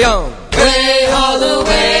constitution. Way all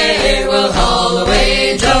away, we'll haul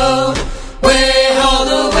away Joe.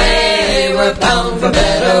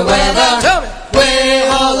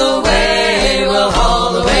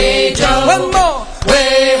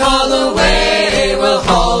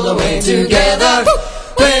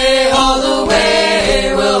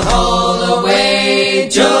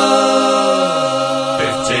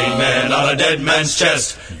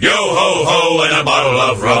 chest. Yo-ho-ho and a bottle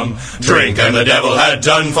of rum. Drink and the devil had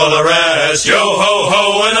done for the rest.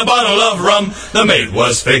 Yo-ho-ho and a bottle of rum. The mate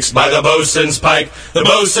was fixed by the boatswain's pike, the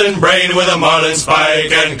boatswain brain with a marlin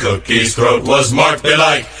spike, and Cookie's throat was marked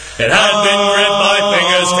belike. It had been gripped by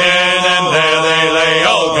fingers 10, and there they lay,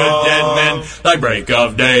 all good dead men, like break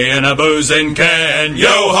of day in a boozing can.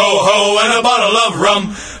 Yo-ho-ho and a bottle of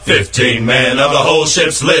rum. 15 men of the whole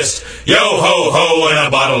ship's list. Yo-ho-ho and a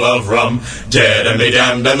bottle of rum. Dead and be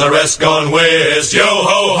damned and the rest gone whist.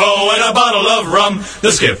 Yo-ho-ho and a bottle of rum.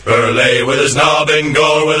 The skipper lay with his knob in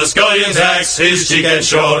gore, with a scullion's axe his cheek at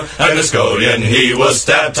shore, and the scullion he was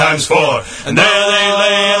stabbed times 4. And there they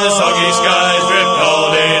lay in the soggy skies, dripped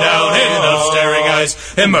all day down in of staring eyes,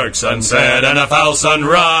 in murk sunset and a foul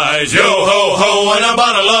sunrise. Yo-ho-ho and a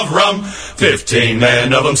bottle of rum. 15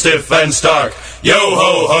 men of them stiff and stark.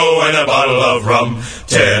 Yo-ho-ho and a bottle of rum.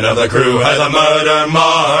 10 of the crew had a murder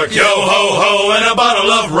mark. Yo-ho-ho and a bottle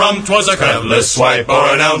of rum. 'Twas a cutlass swipe or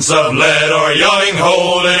an ounce of lead, or a yawing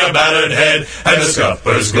hole in a battered head, and the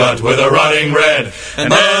scupper's glut with a rotting red.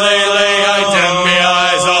 And there they lay, I damn me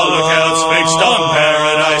eyes, all lookouts fixed on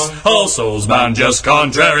paradise, all souls bound just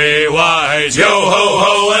contrary-wise.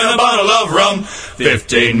 Yo-ho-ho and a bottle of rum.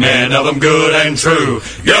 15 men of them good and true.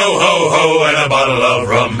 Yo-ho-ho and a bottle of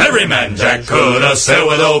rum. Every man Jack could a sail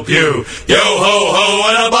with old Pew. Yo-ho-ho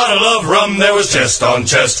and a bottle of rum. There was chest on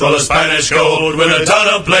chest full of Spanish gold, with a ton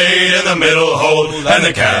of plate in the middle hold, and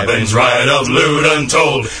the cabin's riot of loot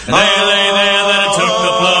untold. And they lay there that it took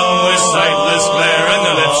the plum, with sightless glare and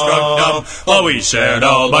the lips struck dumb, while we shared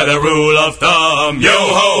all by the rule of thumb.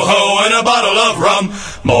 Yo-ho-ho and a bottle of rum.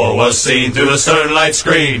 More was seen through the stern light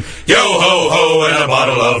screen. Yo-ho-ho and a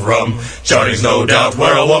bottle of rum. Charlie's no doubt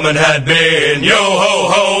where a woman had been.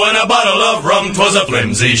 Yo-ho-ho and a bottle of rum. 'Twas a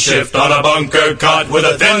flimsy shift on a bunker cot, with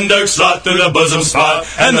a thin dirk slot through the bosom spot,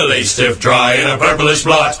 and the lace stiff dry in a purplish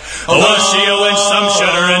blot. Oh, was she a wench, some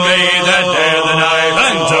shuddering maid, that dared the knife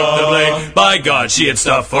and took the blade? By God, she had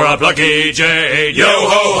stuff for a plucky jade.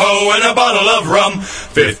 Yo-ho-ho and a bottle of rum.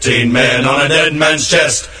 15 men on a dead man's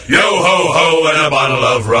chest. Yo-ho-ho and a bottle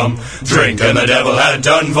of rum. Drink and the devil had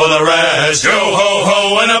done for the rest.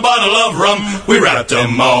 Yo-ho-ho and a bottle of rum. We wrapped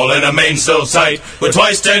 'em all in a mainsail tight, with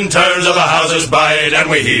twice 10 turns of the hawser's bight, and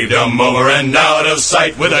we heaved 'em over and out of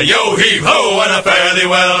sight, with a yo-heave-ho and a fare thee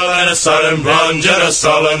well, and a sudden plunge and a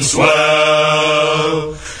sullen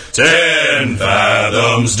swell. 10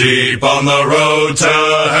 fathoms deep on the road to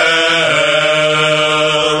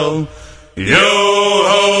hell.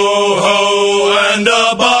 Yo-ho-ho and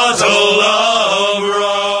a bottle of rum.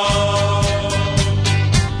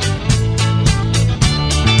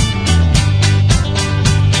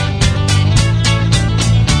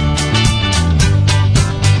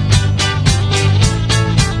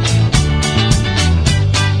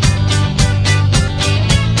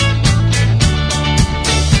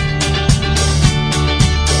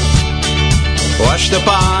 Washed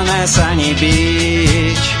upon a sunny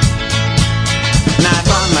beach, and I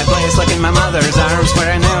found my place like in my mother's arms,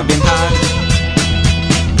 where I never been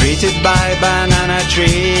hugged, greeted by banana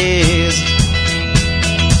trees.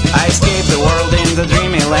 I escaped the world in the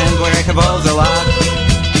dreamy land where I have all the luck.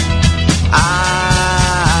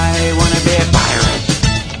 I wanna be a pirate,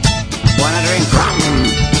 wanna drink rum,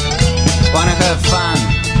 wanna have fun.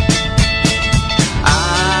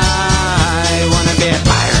 I wanna be a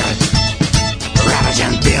pirate, ravage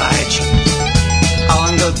and pillage, all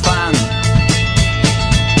in good fun.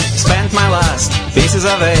 Spent my last pieces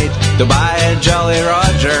of 8 to buy a Jolly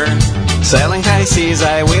Roger. Sailing high seas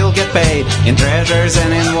I will get paid, in treasures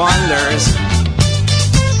and in wonders.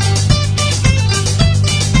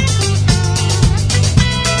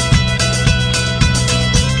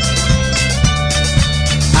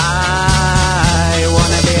 I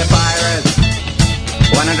wanna be a pirate,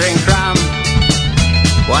 wanna drink rum,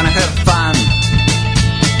 wanna have fun.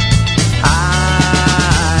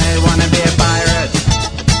 I wanna be a pirate,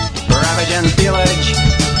 ravage and pillage,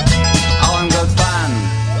 all in good fun.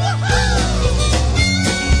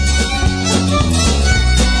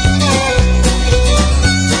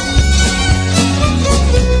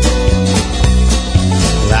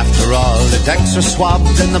 After all, the decks are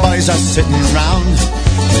swabbed and the boys are sitting round.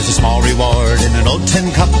 There's a small reward in an old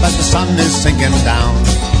tin cup as the sun is sinking down.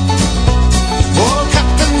 Oh,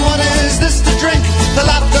 Captain, what is this to drink? The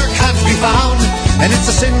laughter can't be found, and it's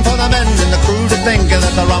a sin for the men and the crew to think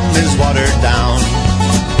that the rum is watered down.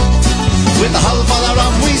 With the hull full of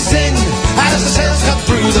rum we sing, as the sails cut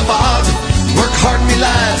through the fog. Work hard, me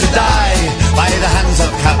lads, or die by the hands of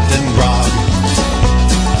Captain Grog.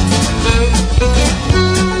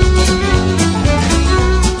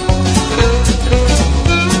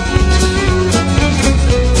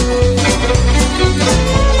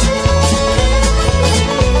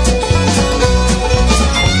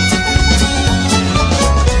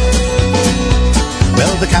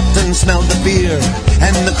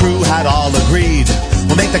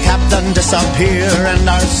 disappear and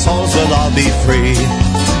our souls will all be free.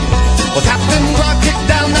 Well, Captain Grog kicked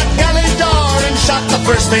down that galley door and shot the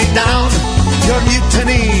first mate down. Your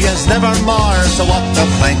mutiny is nevermore, so up the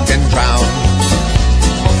plank and drown.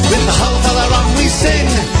 With the hull full of rum we sing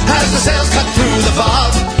as the sails cut through the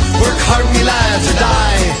fog. Work hard, me lads, or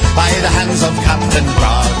die by the hands of Captain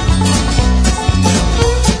Grog.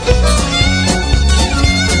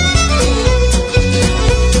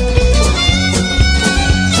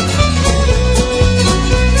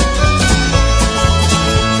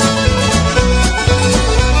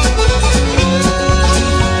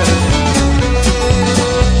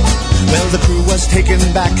 The crew was taken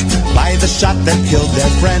back by the shot that killed their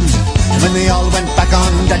friend. When they all went back on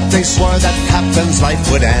deck, they swore that Captain's life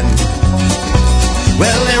would end.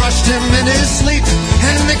 Well, they rushed him in his sleep,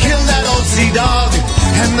 and they killed that old sea dog.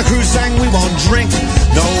 And the crew sang, we won't drink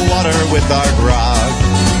no water with our grog.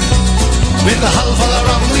 With the hull full of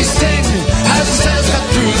rum we sing, as the sails cut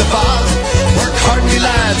through the fog. Work hard, me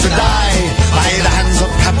lads, or die by the hands of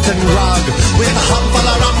Captain Grog. With the hull full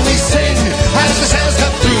of rum we sing, as the sails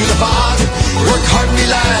cut through the fog. Work hard, me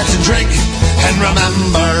lads, and drink, and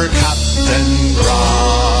remember Captain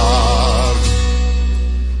Grog.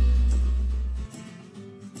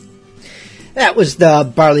 That was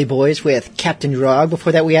the Barley Boys with Captain Grog.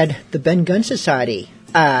 Before that we had the Ben Gunn Society,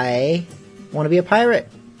 I Want to Be a Pirate.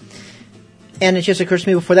 And it just occurs to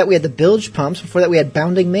me, before that we had the Bilge Pumps, before that we had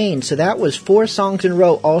Bounding Maine. So that was 4 songs in a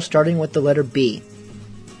row, all starting with the letter B.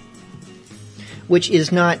 Which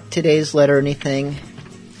is not today's letter or anything.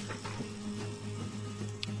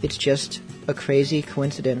 It's just a crazy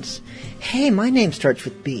coincidence. Hey, my name starts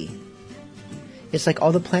with B. It's like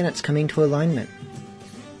all the planets coming to alignment.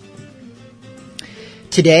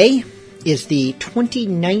 Today is the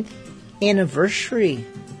 29th anniversary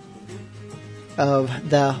of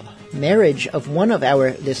the marriage of one of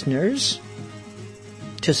our listeners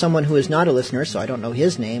to someone who is not a listener, so I don't know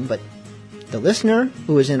his name, but the listener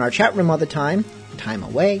who is in our chat room all the time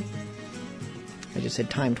away. I just said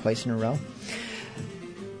time twice in a row.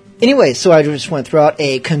 Anyway, so I just want to throw out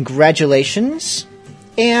a congratulations,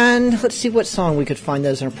 and let's see what song we could find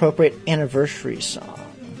as an appropriate anniversary song.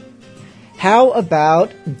 How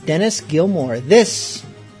about Dennis Gilmore? This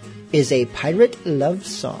is a pirate love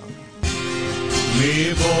song.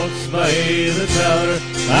 Me boats by the tower,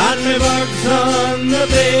 and me barks on the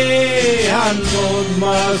bay, and both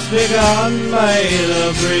must be gone by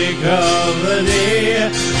the break of the day,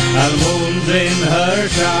 and moon's in her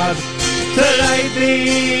shot to light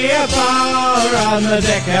the afar on the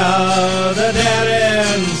deck of the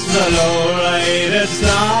Derrins, the low-lighted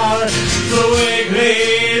star. So wake,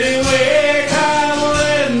 lady, wake, I'm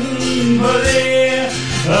waiting for thee.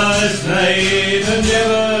 Last night and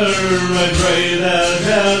never my bride thou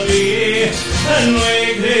shalt be. And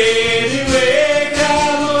wake, lady, wake,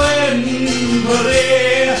 I'm waiting for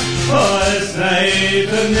thee. Last night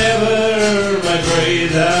and never my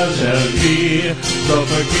bride thou shalt be. So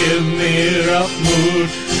forgive me rough mood,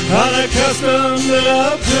 unaccustomed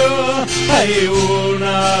love to. I will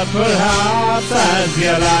not perhaps as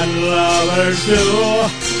your landlovers do.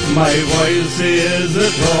 My voice is a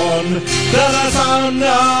tone to the sound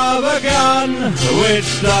of a gun, which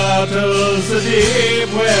startles the deep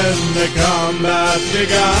when the combat's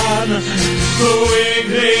begun. So wake,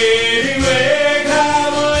 lady, wake,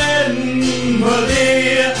 I'm waiting for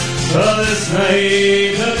thee. For this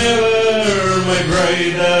night and never my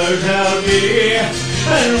bride thou shalt be.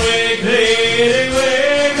 And wake, lady,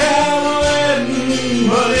 wake, I'm waiting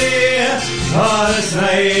for thee. For this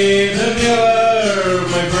night and never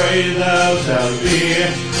my bride thou shalt be.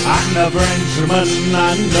 And the Frenchman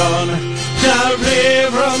undone shall play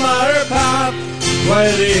from our path,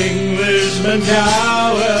 while the Englishmen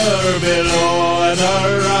cower below in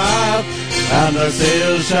our wrath. And our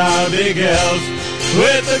sails shall be gilt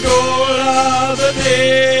with the gold of the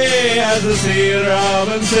day, as the sea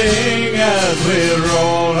robins sing as we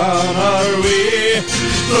roll on our way.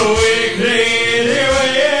 So wake, lady,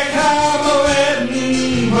 wake, I'm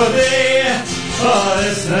waiting for thee. For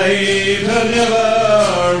this night and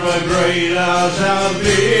never my bride thou shalt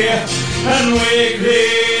be. And wake,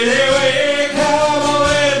 lady, wake, I'm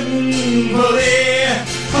waiting for thee.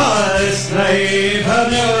 For this night and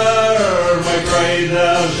never my bride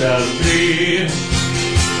thou shalt be.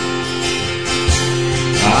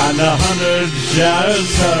 And 100 shall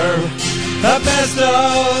serve the best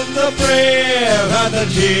of the brave, and the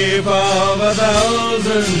chief of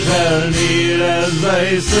 1,000 shall kneel as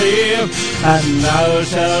thy slave. And thou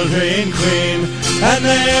shalt reign queen, and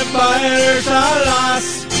the empire shall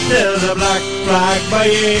last, till the black flag by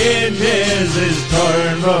ages is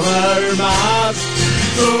torn from our mast.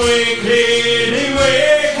 So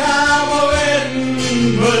anyway, come a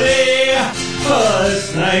wedding, buddy. Last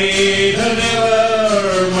night I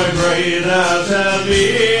never my bride out at me.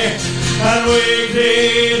 And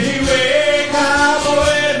anyway, come a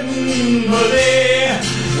wedding, buddy.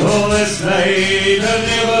 Oh, last night I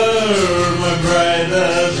never my bride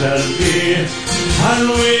out at me. And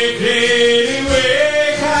anyway,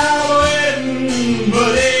 come a wedding,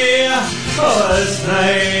 buddy. Oh, last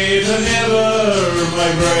night I never my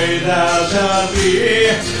bride out at me.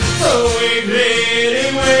 So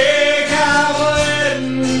anyway, come a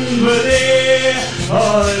wedding, buddy.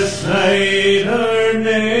 Oh, last night I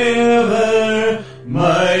never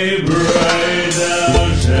my bride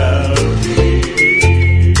out at me.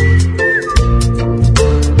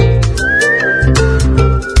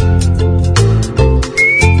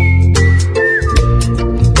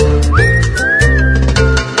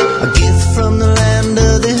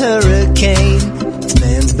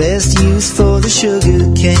 Best use for the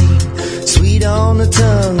sugar cane. Sweet on the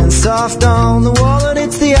tongue and soft on the wallet.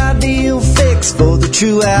 It's the ideal fix for the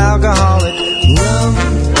true alcoholic. Rum,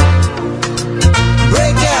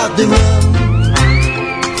 break out the rum.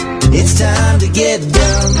 It's time to get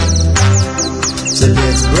done. So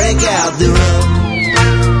let's break out the rum.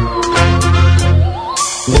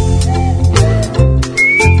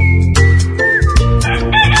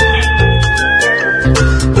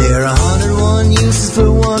 For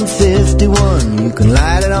 151, you can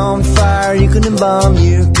light it on fire, you can embalm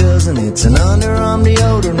your cousin. It's an underarm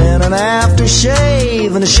deodorant and an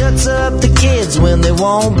aftershave, and it shuts up the kids when they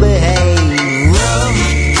won't behave. Rum,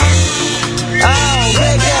 oh,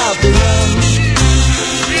 break out the rum.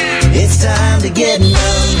 It's time to get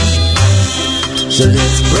numb. So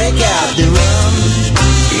let's break out the rum.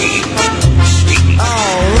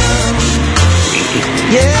 Oh, rum,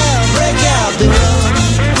 yeah, break out the rum.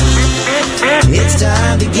 It's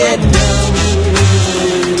time to get numb.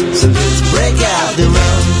 So let's break out the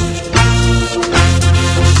rum.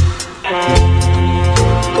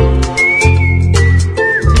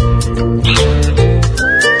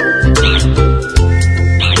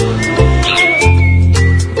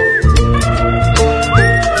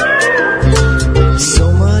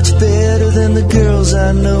 So much better than the girls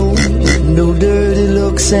I know. No dirty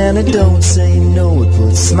looks and it don't say no. It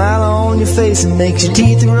puts a smile on your face and makes your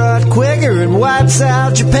teeth rot quicker. It wipes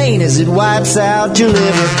out your pain as it wipes out your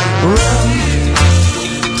liver. Rum,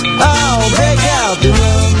 oh, break out the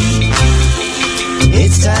rum.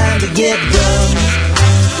 It's time to get done.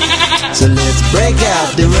 So let's break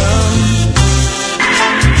out the rum.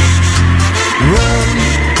 Rum,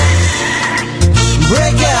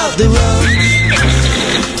 break out the rum.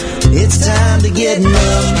 It's time to get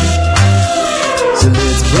numb. So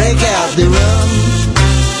let's break out the rum.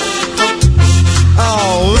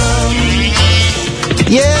 Oh, rum,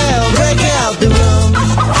 yeah, break out the rum.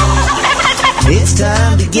 It's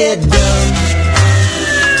time to get done.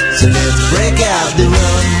 So let's break out the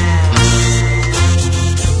rum.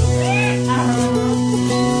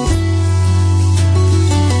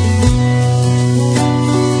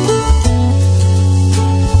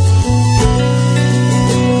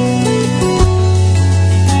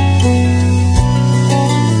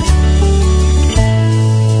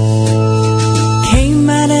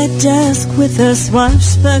 Dusk with a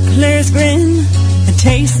swashbuckler's grin, a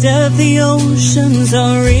taste of the ocean's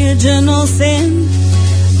original sin.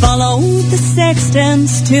 Followed the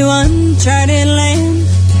sextants to uncharted land,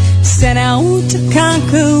 set out to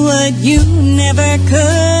conquer what you never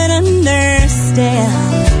could understand.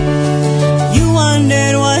 You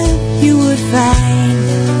wondered what you would find.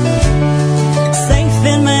 Safe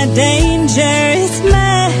in my dangerous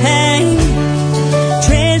mind,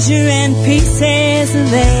 treasure and pieces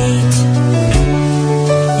of eight.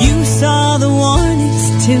 You saw the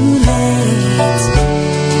warnings too late.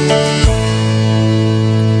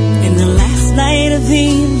 In the last light of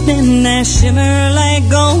evening I shimmer like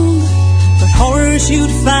gold, but horrors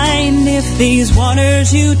you'd find if these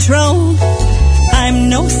waters you trod. I'm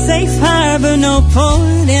no safe harbor, no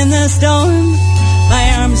port in the storm.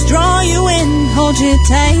 My arms draw you in, hold you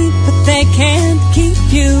tight, but they can't keep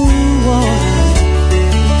you warm.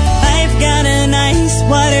 Got an ice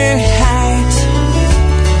water heart.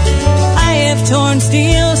 I have torn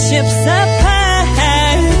steel ships apart.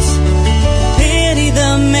 Pity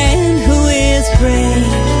the man who is brave.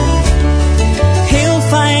 He'll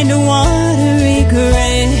find a watery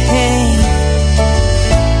grave.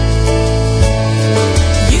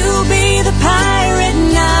 You be the pirate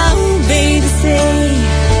and I'll be the sea.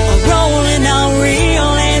 I'll roll and I'll reel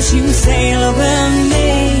as you sail over me.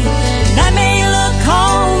 And I may look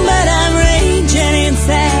calm, but I'm raging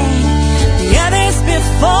inside. The others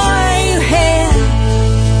before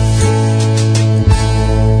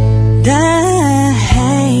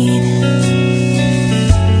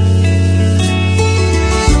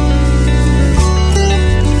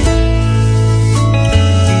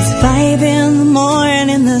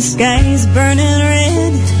sky's burning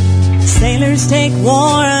red. Sailors take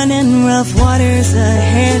warning, rough waters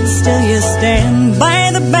ahead. Still you stand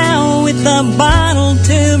by the bow with the bottle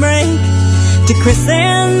to break, to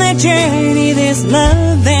christen the journey, this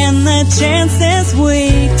love and the chances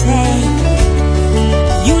we take.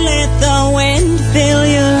 You let the wind fill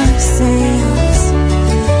your sails,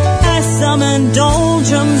 I summon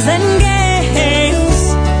doldrums and gales.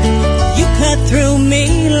 You cut through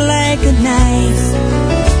me like a knife,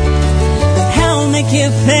 but I'll make you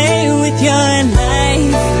pay with your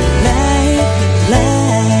life, life.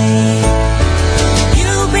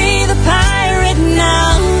 You be the pirate and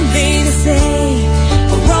I'll be the sea,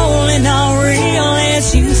 rolling all real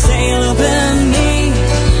as you sail over me.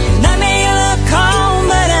 And I may look calm,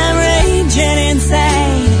 but I'm raging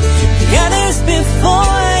inside. The others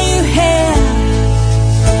before you have.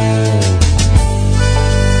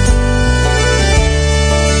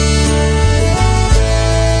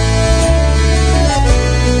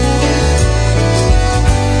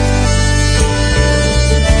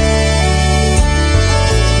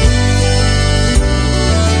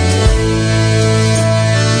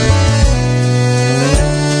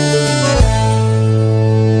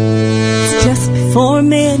 Before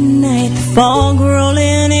midnight, the fog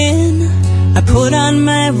rolling in, I put on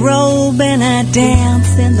my robe and I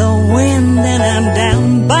dance in the wind. And I'm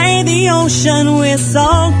down by the ocean with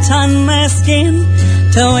salt on my skin,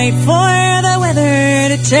 to wait for the weather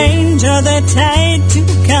to change or the tide to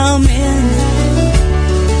come in.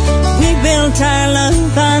 We built our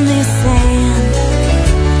love on this sand,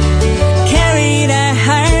 carried our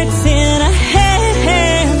hearts in our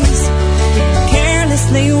hands,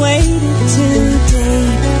 carelessly waited to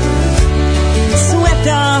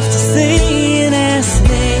off to sea in a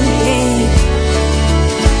sleep.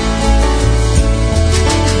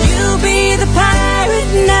 You be the pirate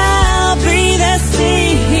and I'll be the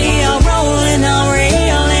sea, all rolling all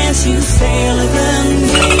real as you sail over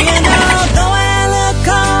me. And although I look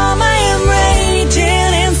calm, I am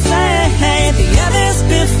raging inside. The others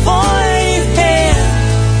before you have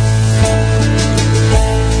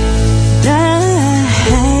died.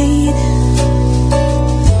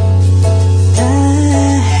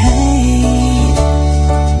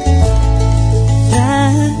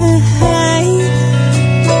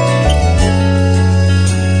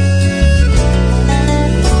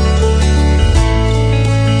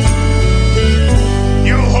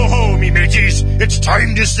 It's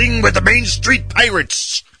time to sing with the Main Street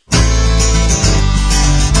Pirates.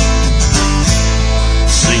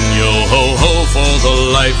 Sing yo-ho-ho for the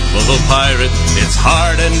life of a pirate. It's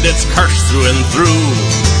hard and it's cursed through and through.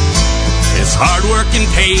 It's hard work and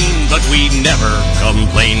pain, but we never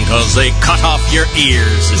complain, 'cause they cut off your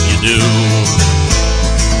ears if you do.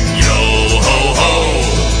 Yo-ho-ho,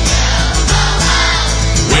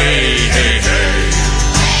 way hey hey,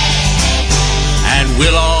 and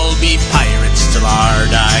we'll all be pirates till our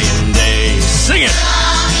dying day. Sing it!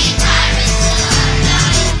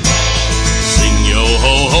 Sing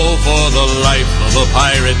yo-ho-ho for the life of a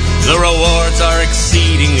pirate. The rewards are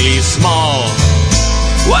exceedingly small.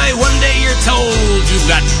 Why, one day you're told you've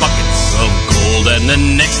got buckets of gold, and the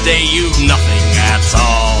next day you've nothing at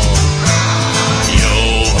all.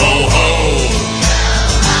 Yo-ho-ho,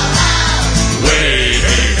 way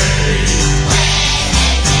hey hey,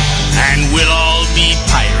 and we'll all be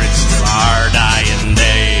pirates till our dying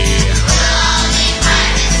day.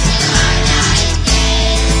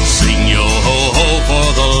 Sing yo-ho-ho for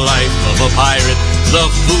the life of a pirate. The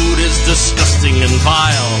food is disgusting and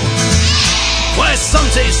vile. Why, some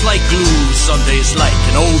taste like glue, some taste like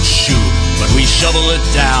an old shoe, but we shovel it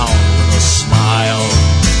down with a smile.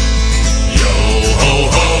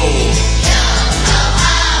 Yo-ho-ho,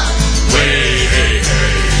 way hey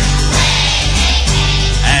hey,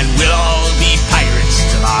 and we'll all be pirates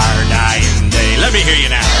till our dying day. Let me hear you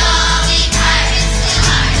now.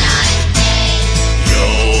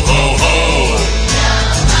 Yo-ho-ho,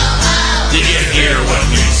 did you hear what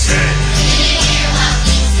we said?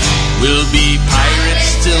 We'll be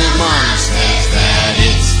pirates till Mom says that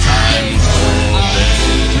it's time for bed.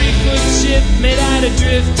 3-foot ship made out of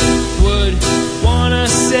driftwood, wanna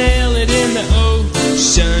sail it in the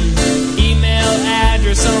ocean. Email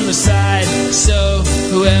address on the side, so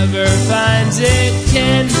whoever finds it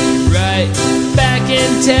can write back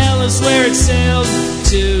and tell us where it sailed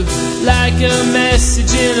to, like a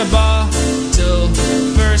message in a bottle.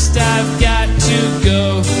 First I've got to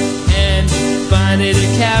go and find it a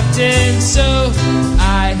captain, so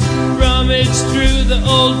I rummage through the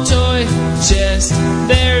old toy chest.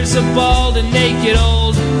 There's a bald and naked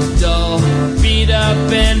old doll, beat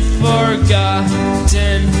up and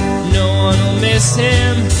forgotten. No one will miss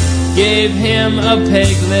him gave him a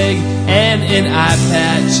peg leg and an eye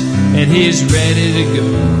patch, and he's ready to go.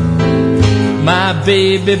 My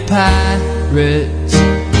baby pirate,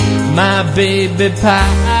 my baby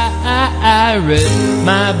pirate,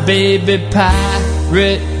 my baby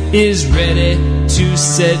pirate is ready to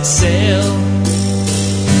set sail.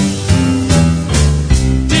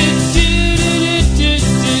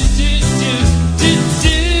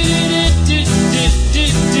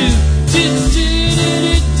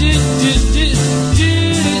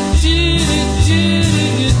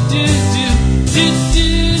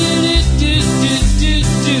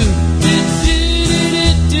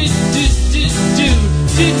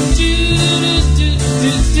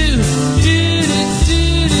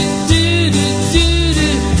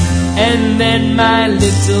 And then my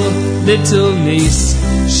little niece,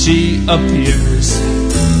 she appears.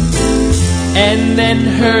 And then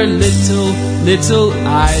her little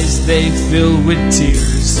eyes, they fill with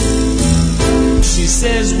tears. She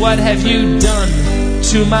says, what have you done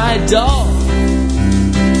to my doll?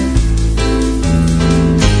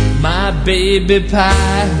 My baby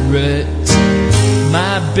pirate,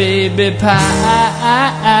 my baby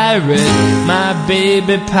pirate, my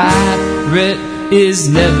baby pirate is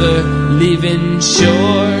never leaving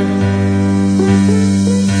shore.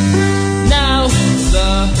 Now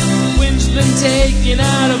the wind's been taken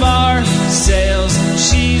out of our sails.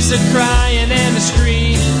 She's a-crying and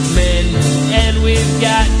a-screaming, and we've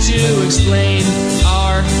got to explain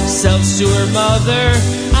ourselves to her mother.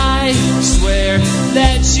 I swear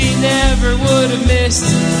that she never would have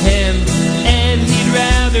missed him, and he'd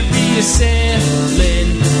rather be a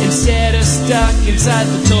sailing instead of stuck inside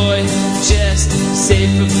the toy chest, safe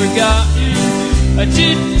and forgotten. A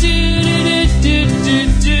do do do do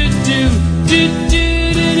do do do do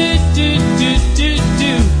do do do do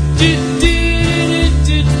do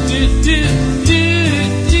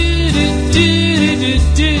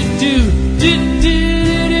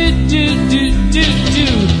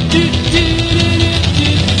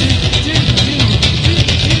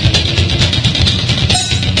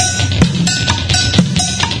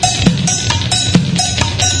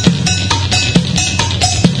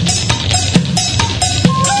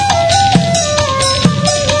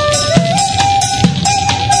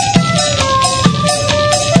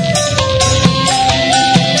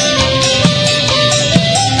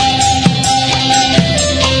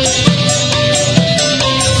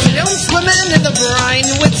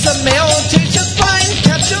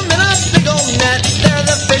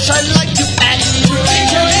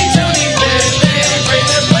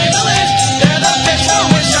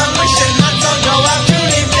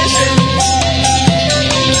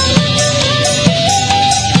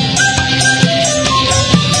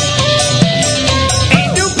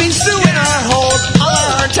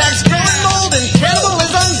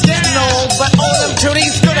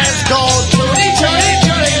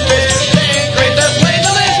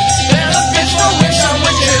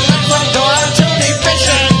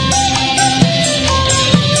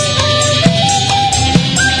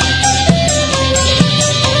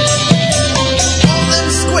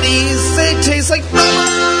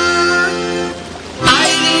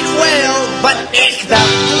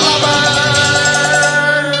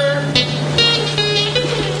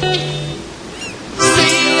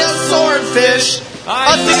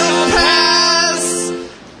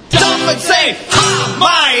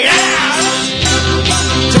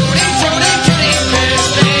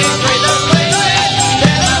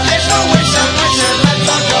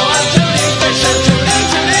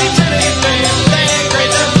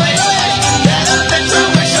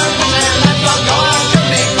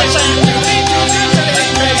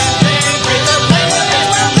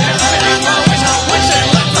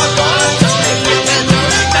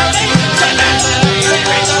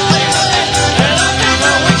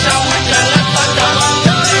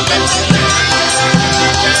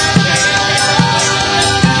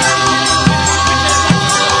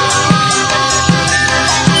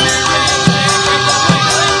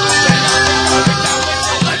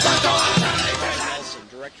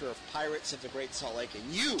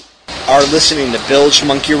Listening to Bilge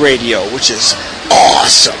Monkey Radio, which is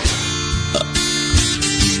awesome.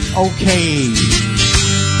 Okay.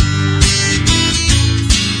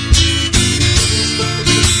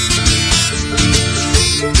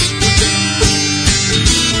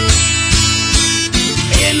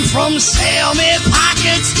 In from sale, me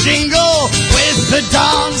pockets jingle with the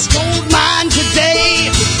Don's gold mine today.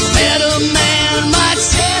 Met a man might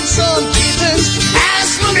have some keepings.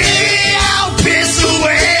 As for me, I'll piss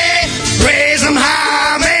away. Raise 'em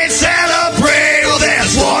high, mate, celebrate. Oh,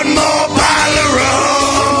 there's one more bottle of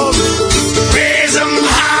rum. Raise 'em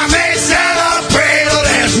high, mate.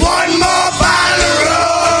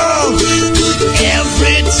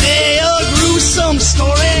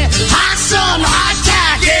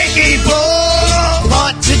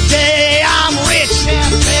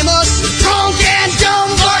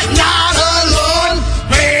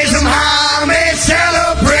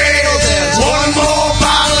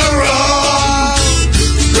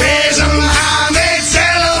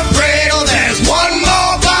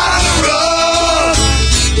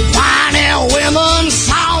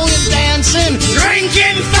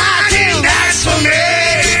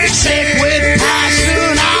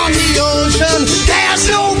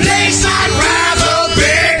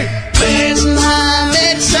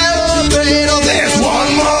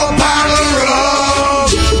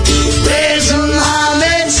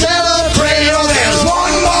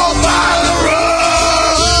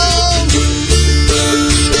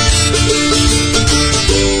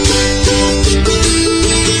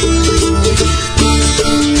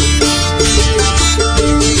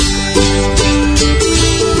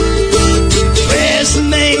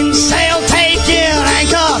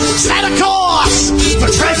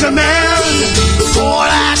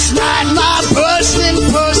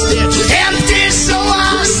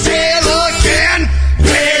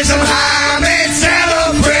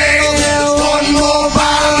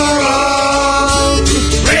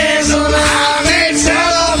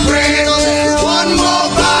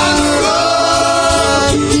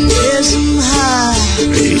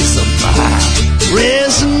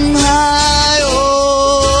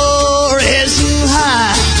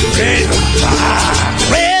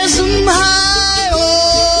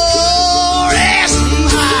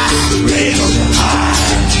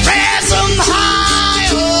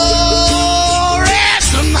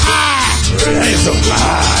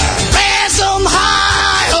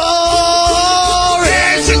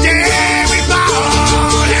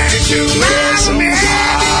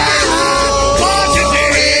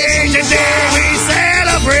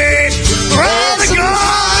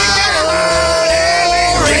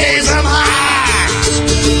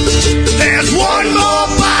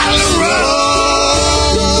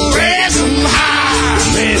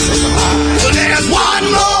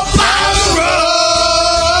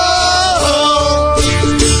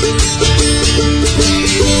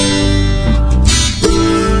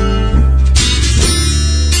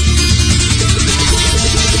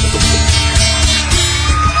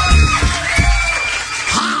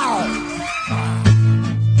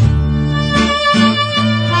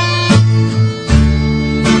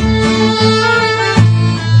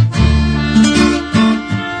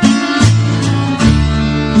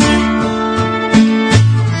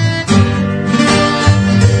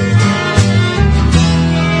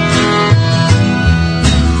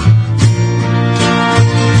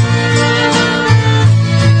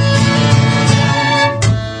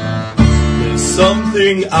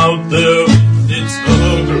 crawling out there with its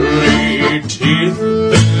ugly teeth,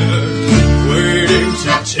 waiting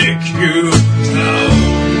to take you down.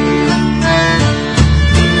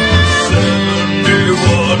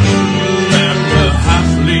 71 and a half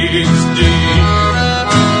leagues deep,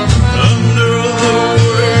 under the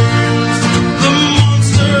waves, the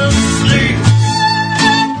monster sleeps.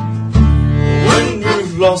 When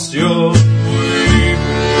you've lost your way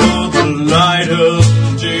for the light of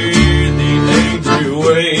day, the angry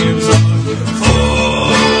waves are foaming.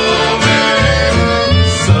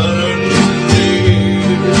 Suddenly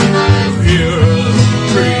you hear a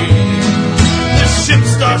scream. The ship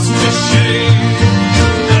starts to shake,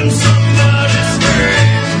 and somebody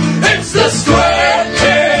screams, "It's the Squid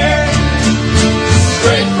King,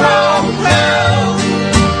 straight from hell.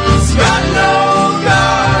 It's got no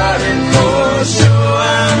guarding for show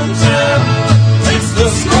and tell. It's the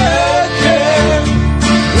Squid King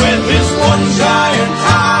with his one giant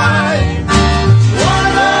eye.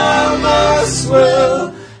 One of us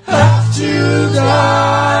will have to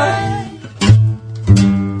die."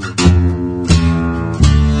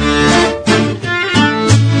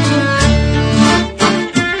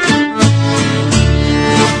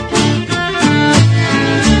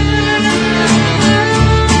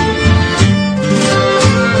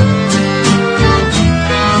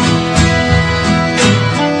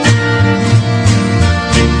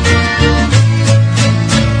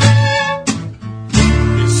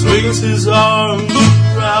 He swings his arms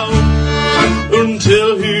around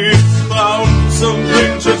until he's found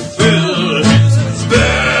something to fill his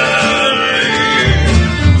belly.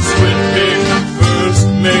 Squid King first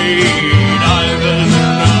made Ivan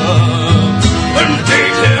up and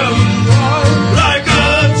ate him like a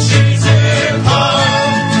cheesy puff.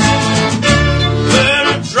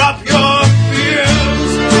 Better drop your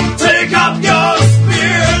fears, take up your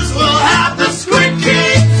spears, we'll have the Squid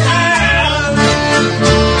King's hand.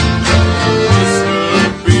 This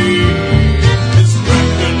will be his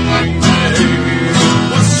reckoning day.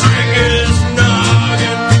 We'll string his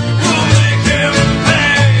noggin, we'll make him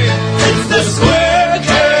pay. It's the Squid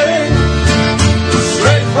King,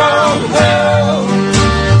 straight from hell.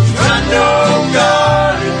 Got no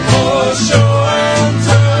guarding for show and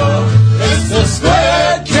tell. It's the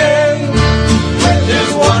Squid King with his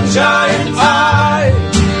one giant eye.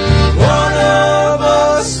 One of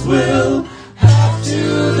us will have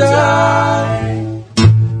to die.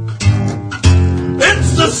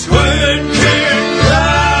 It's the Squid King.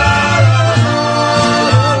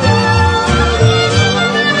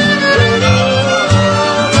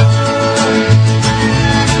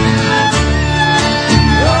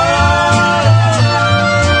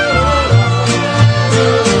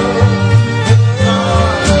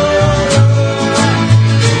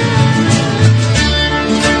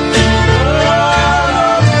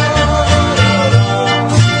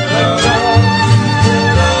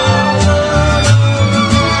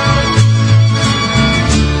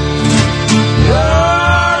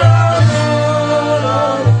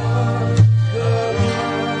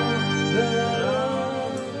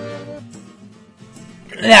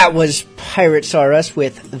 That was Pirates R Us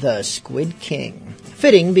with The Squid King.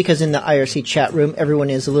 Fitting, because in the IRC chat room, everyone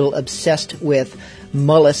is a little obsessed with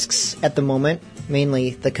mollusks at the moment,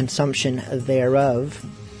 mainly the consumption thereof.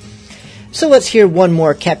 So let's hear one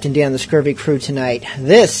more Captain Dan the Scurvy Crew tonight.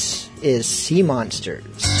 This is Sea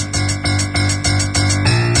Monsters.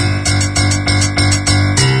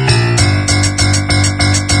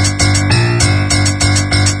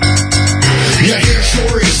 You hear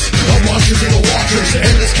stories of monsters in the waters,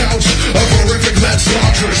 endless counts of horrific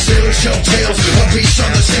manslaughter. Sailors tell tales of beasts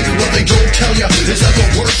on the sea. What they don't tell you is that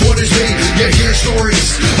the worst one is me. You hear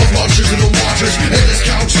stories of monsters in the waters, endless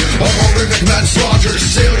counts of horrific manslaughter.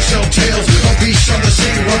 Sailors tell tales of beasts on the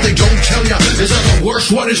sea. What they don't tell you is that the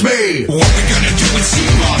worst one is me. What we gonna do with sea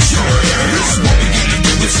monsters? What we gonna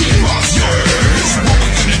do with sea monsters? What we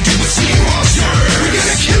gonna do with sea monsters? We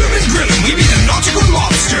gonna kill them and grill them. We be the nautical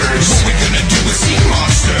lobsters. What we gonna do with sea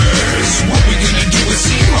monsters? What we gonna do with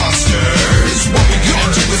sea monsters? What we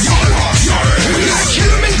gonna do with sea monsters? We gonna kill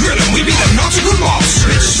them and grill them. We be the nautical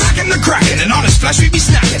lobsters. Smacking the kraken and on his flesh we be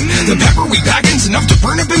snacking. The pepper we packin's enough to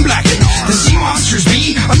burn up and blacken. The sea monsters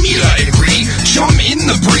be a meal I agree. Chum in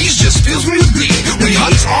the breeze just fills me with glee. We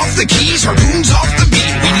hunt off the keys, harpoons off the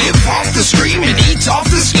beat. We live off the scream and eat off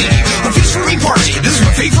the ski. A feast for me party, this is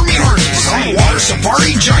my fate for me hearties. On the water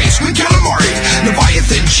safari, giant squid calamari.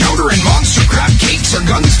 Leviathan chowder and monster crab cakes. Our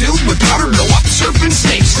guns filled with powder, blow up serpent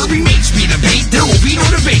snakes. Scurvy mates be the bait, there will be no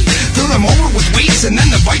debate. Fill them over with weights and then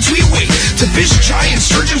the bites we await. To fish giant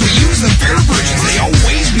sturgeons, we use them fair virgins. They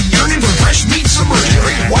always be yearning for fresh meat submerged.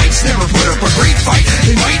 Great whites never put up a great fight.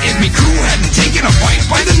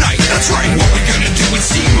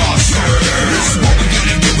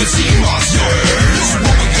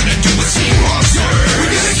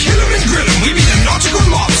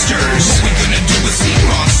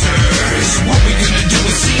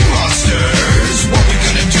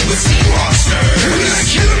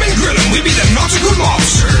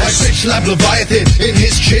 Leviathan in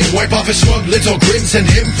his chin. Wipe off his smug little grin. Send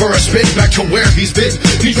him for a spin back to where he's been.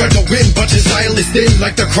 He tried to win, but his eye is thin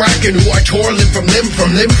like the Kraken who I tore limb from limb,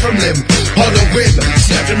 from limb, from limb. On a whim,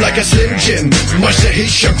 snapped him like a Slim Jim. Much to his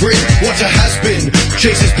chagrin, what a has-been.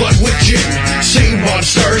 Chases blood with gin. Sea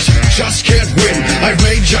monsters just can't win. I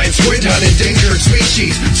raid giant squid on endangered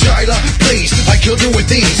species. Skyla, please, I killed her with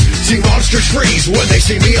these. See monsters freeze when they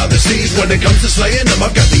see me on the seas. When it comes to slaying them,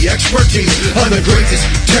 I've got the expertise. I'm the greatest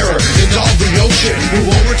terror in all the ocean. Move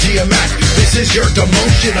over Tiamat, this is your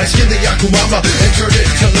demotion. I skin the Yakumama and turn it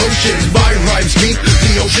to lotion. My rhymes keep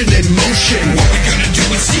the ocean in motion. What we gonna do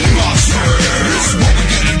with sea monsters? What we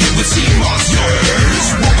gonna do with sea monsters?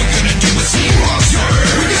 What we gonna do with sea monsters?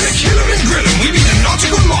 We're gonna kill them and grill them, we be the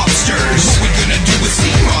nautical monsters. What we gonna do with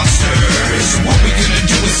sea monsters? What we gonna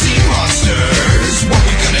do with sea monsters? What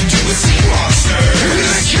we gonna do with sea monsters? We're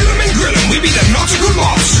gonna kill them and grill them, we be the nautical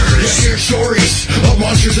monsters. You hear stories of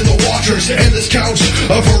monsters in the waters, endless counts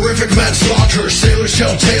of horrific manslaughter. Sailors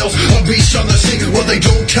tell tales of beasts on the sea. What they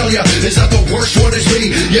don't tell you is that the worst one is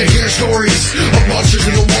me. You hear stories of monsters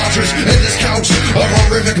in the waters, endless counts of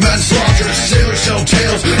horrific manslaughter. Sailors tell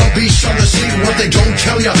tales of beasts on the sea. What they don't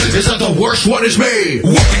tell you is that the worst one is me.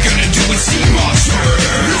 What we gonna do with sea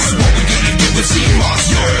monsters? What we gonna do with sea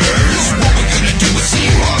monsters? What we gonna do with sea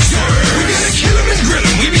monsters? We're gonna kill them and grill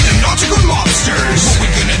them, we be the nautical monsters. What we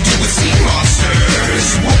gonna do with sea monsters?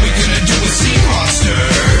 What we gonna do with sea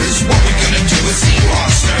monsters? What we gonna do with sea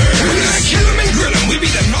monsters? We're gonna kill them and grill them, we be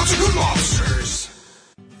the nautical monsters.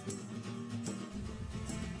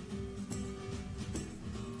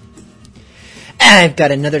 I've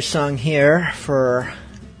got another song here for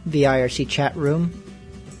the IRC chat room.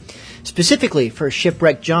 Specifically for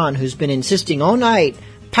Shipwreck John, who's been insisting all night,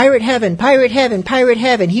 Pirate Heaven, Pirate Heaven, Pirate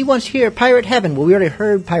Heaven. He wants to hear Pirate Heaven. Well, we already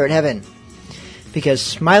heard Pirate Heaven. Because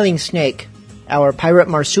Smiling Snake, our pirate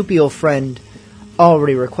marsupial friend,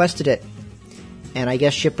 already requested it. And I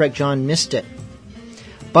guess Shipwreck John missed it.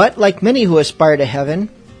 But like many who aspire to heaven,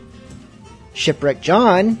 Shipwreck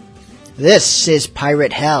John, this is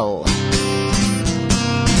Pirate Hell.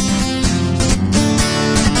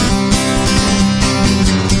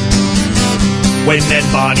 When Ned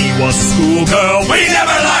Bonnie was a schoolgirl, we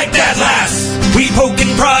never liked that lass. We poke and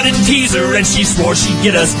prod and tease her, and she swore she'd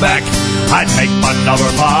get us back. I'd make fun of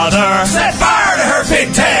her father, set fire to her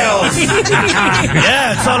pigtails.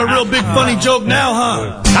 Yeah, it's not a real big funny joke now,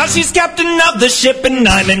 huh? Now she's captain of the ship, and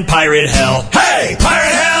I'm in pirate hell. Hey,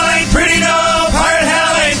 pirate hell ain't pretty, no, pirate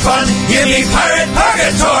hell ain't fun. Give me pirate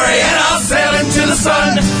purgatory, and I'll sail into the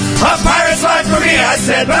sun. A pirate's life for me, I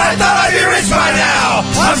said, but I thought I'd be rich by now.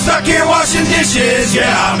 I'm stuck here washing dishes,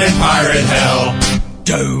 yeah, I'm in pirate hell.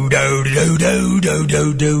 Do, do, do, do, do,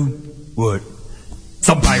 do, do. What?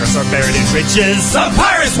 Some pirates are buried in riches, some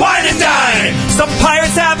pirates wine and dine. Some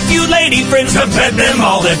pirates have a few lady friends to bed them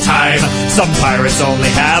all the time. Some pirates only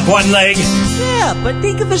have one leg. Yeah, but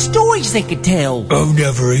think of the stories they could tell. I've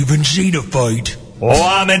never even seen a fight. Oh,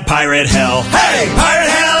 I'm in pirate hell. Hey, pirate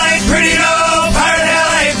hell ain't pretty, no, pirate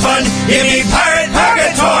hell ain't fun. Give me pirate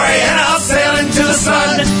purgatory and I'll sail into the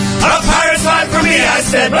sun. A pirate's life for me, I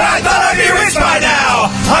said, but I thought I'd be rich by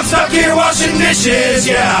now. I'm stuck here washing dishes,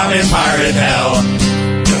 yeah, I'm in pirate hell.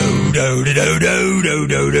 Do do do do do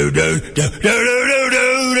do do do do do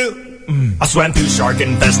do do. I swam through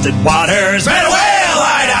shark-infested waters, met a whale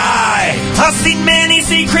eye to eye. I've seen many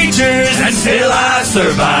sea creatures, and still I've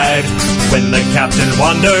survived. When the captain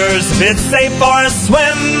wonders if it's safe for a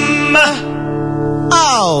swim.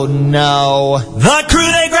 Oh no. The crew,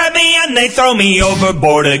 they grab me and they throw me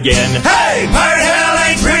overboard again. Hey, pirate hell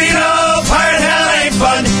ain't pretty, no, pirate hell ain't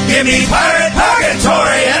fun. Give me pirate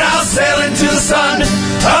purgatory and I'll sail into the sun.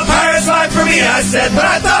 A pirate's life for me, I said, but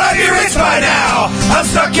I thought I'd be rich by now. I'm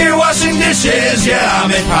stuck here washing dishes, yeah,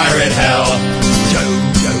 I'm in pirate hell. Do,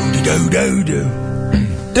 do, do, do, do.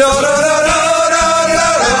 Do, do, do, do, do,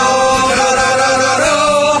 do, do, do, do, do, do,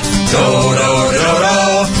 do,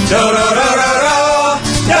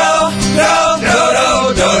 do,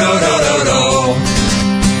 do, do, do, do.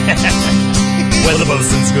 Well, the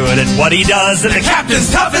bosun's good at what he does, and the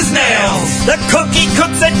captain's tough as nails. The cook, he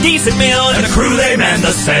cooks a decent meal, and the crew, they man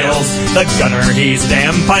the sails. The gunner, he's a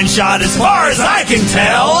damn fine shot as far as I can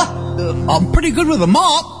tell. I'm pretty good with a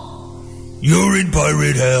mop. You're in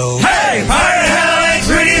pirate hell. Hey, pirate hell ain't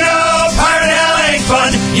pretty, no, pirate hell ain't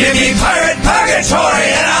fun. Give me pirate purgatory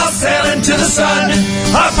and I'll sail into the sun.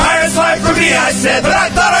 A pirate's life for me, I said, but I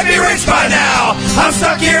thought I'd be rich by now. I'm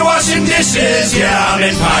stuck here washing dishes, yeah, I'm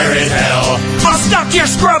in pirate hell. I'm stuck here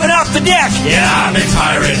scrubbing off the deck, yeah, I'm in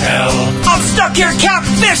pirate hell. I'm stuck here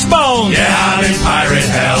counting fishbones, yeah, I'm in pirate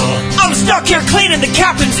hell. I'm stuck here cleaning the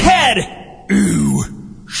captain's head. Ew.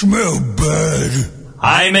 smell bad.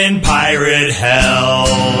 I'm in pirate hell.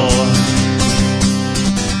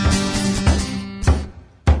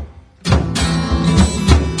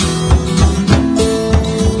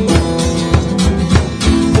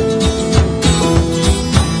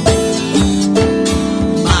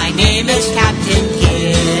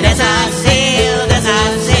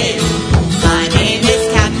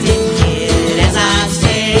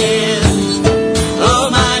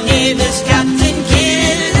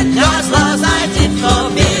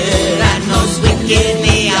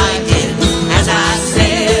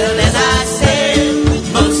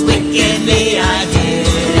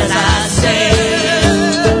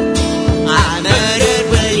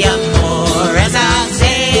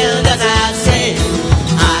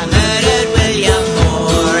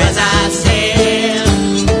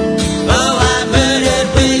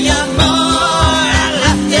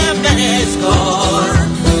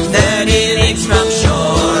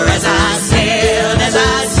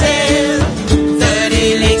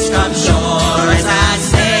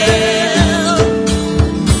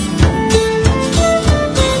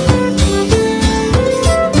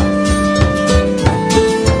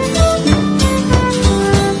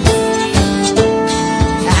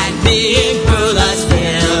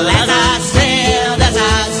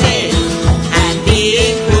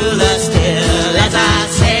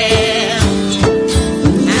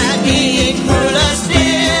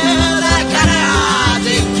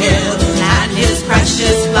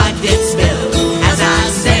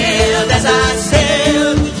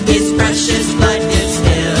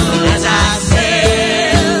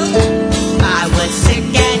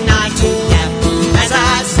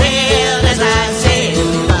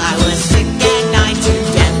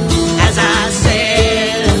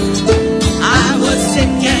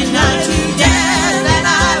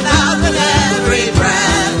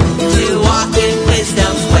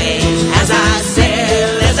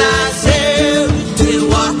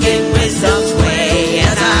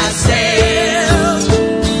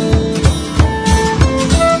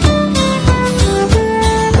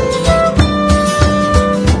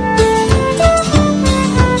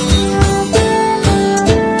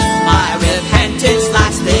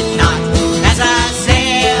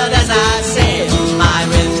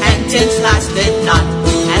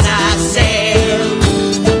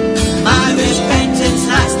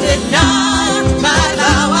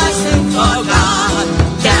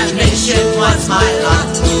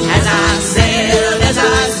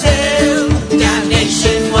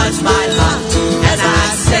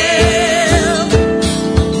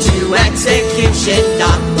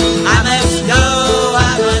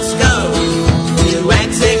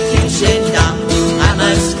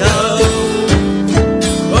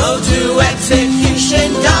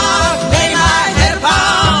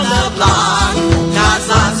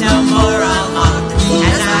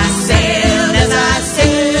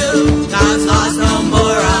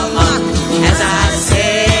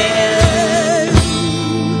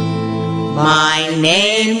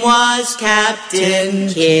 Captain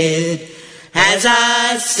Kidd, as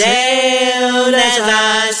I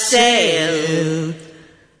sailed.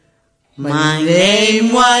 My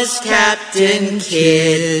name was Captain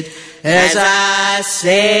Kidd, as I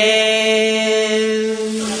sailed.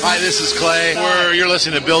 Hi, this is Clay. You're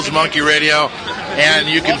listening to Bilge Monkey Radio, and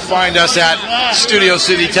you can find us at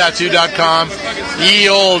StudioCityTattoo.com,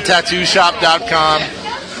 yeoldtattooshop.com,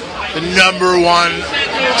 the #1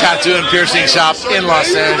 tattoo and piercing shop in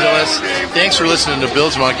Los Angeles. Thanks for listening to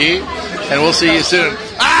Bilge Monkey, and we'll see you soon.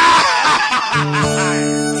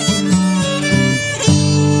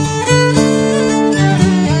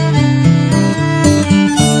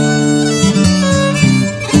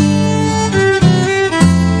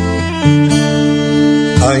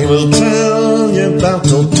 I will tell you about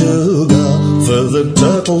Tortuga, for the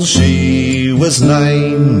turtle she was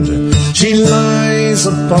named. She lies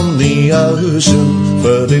upon the ocean,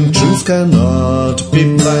 but in truth cannot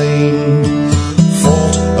be blamed.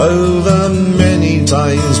 Fought over many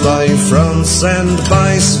times by France and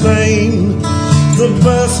by Spain, the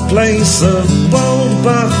birthplace of bold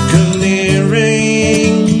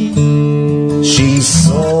buccaneering. She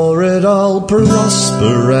saw it all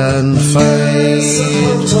prosper and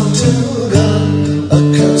fade. Tortuga, a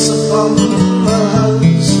curse upon the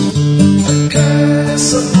host, a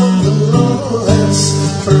curse upon the lawless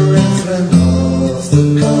brethren of the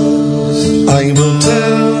coast. I will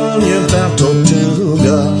tell you about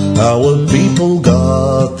Tortuga, how a people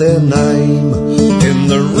got their name in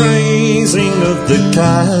the raising of the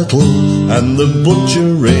cattle and the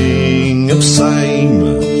butchering of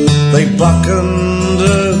same. They buccaned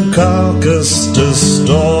carcass to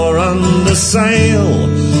store under sail,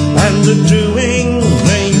 and the doing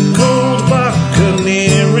they called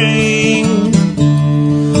buccaneering,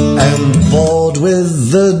 and bored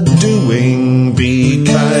with the doing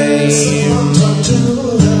became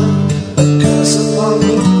a curse upon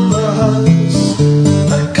the house,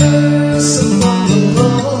 a curse upon the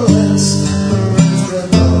lawless,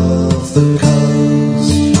 brethren of the coast.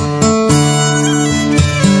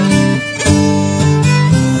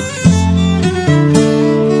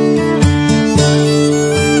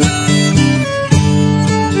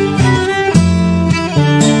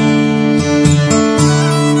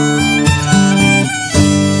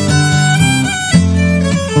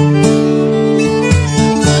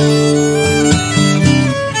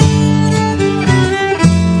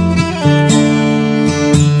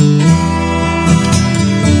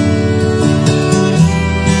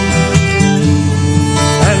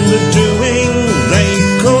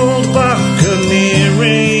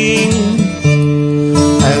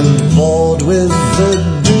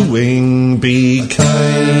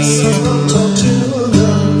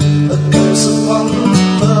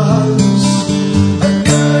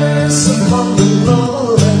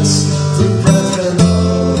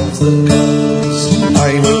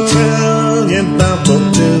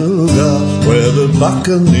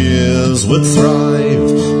 Buccaneers would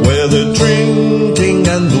thrive, where the drinking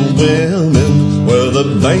and the women were the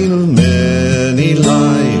bane of many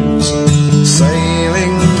lives.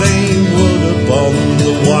 Sailing they would upon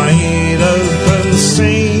the wide open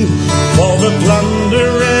sea, for the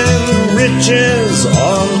plunder and riches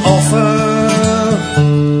on offer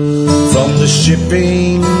from the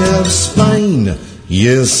shipping of Spain,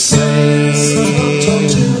 you say.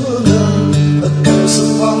 A curse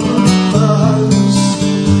upon the house,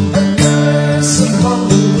 a curse upon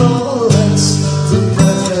the lawless, the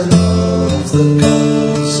brethren of the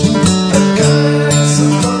coast. A curse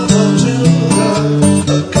upon Tortuga,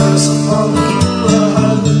 a curse upon the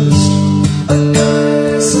house, a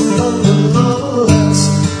curse upon the lawless,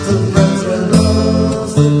 the brethren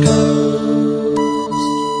of the coast.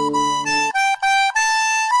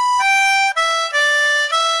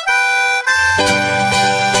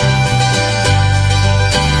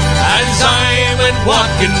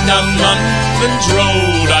 Walking down London's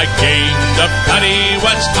road, I gained a Paddy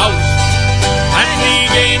West house, and he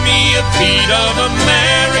gave me a feed of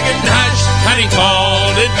American hash, and he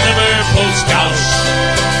called it Liverpool Scouse.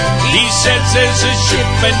 He says there's a ship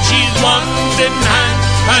and she's wand in hand,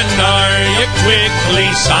 and are you quickly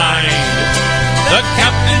signed? The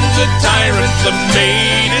captain's a tyrant, the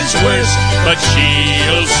maid is worse, but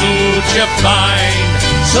she'll suit you fine.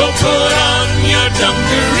 So put on your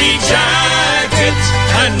dungaree jacket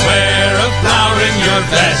and wear a flower in your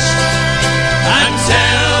vest, and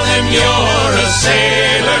tell them you're a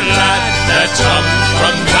sailor lad that's come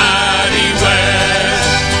from Paddy West.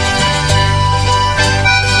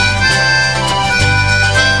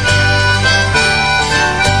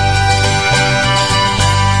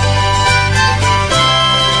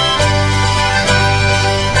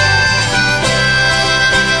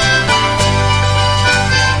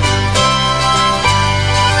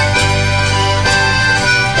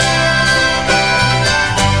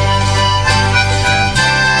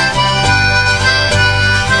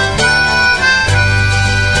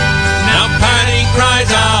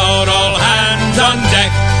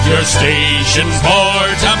 Your station's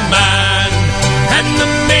port a man, and the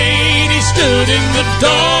maid he stood in the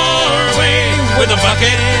doorway with a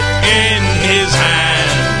bucket in his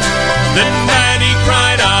hand. Then Paddy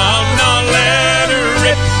cried out, "Now let her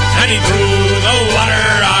rip," and he threw the water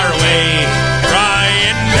our way. Try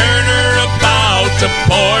and turn her about to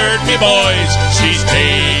port, me boys, she's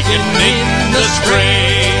taken in the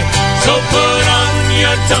spray. So put on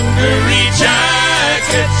your dungaree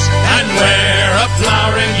jackets and wear a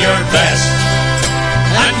flower in your vest,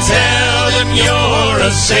 and tell them you're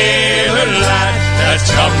a sailor lad that's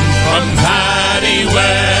come from Paddy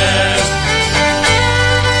West.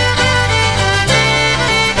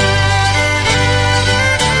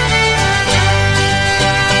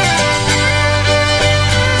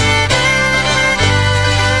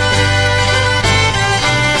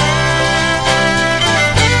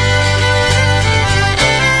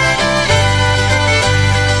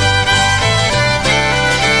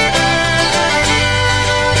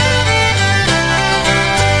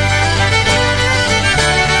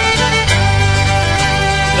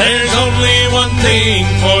 There's only one thing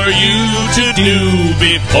for you to do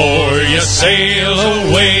before you sail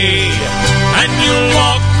away, and you'll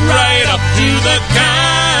walk right up to the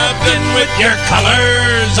captain with your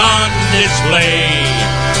colors on display,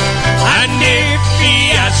 And if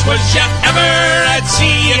he asks, was you ever at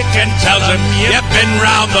sea, you can tell him you've been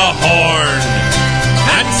round the Horn.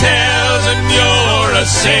 And tell him you're a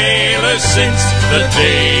sailor since the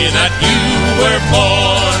day that you were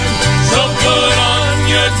born. So put on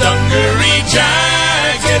your dungaree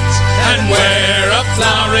jacket and wear a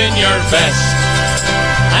flower in your vest.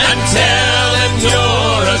 And tell him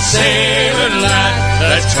you're a sailor lad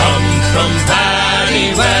that's come from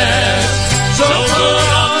Paddy West. So put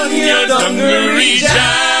on your dungaree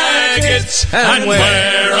jackets and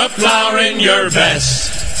wear a flower in your vest.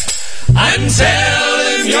 And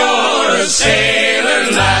tell him you're a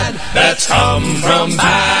sailor lad that's come from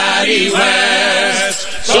Paddy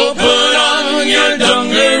West. So put on your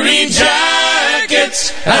dungaree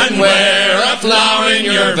jackets and wear a flower in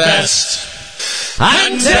your vest.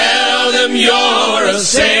 And tell them you're a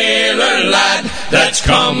sailor lad that's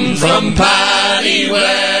come from Paddy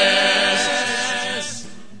West.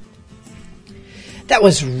 That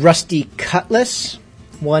was Rusty Cutlass,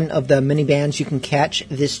 one of the many bands you can catch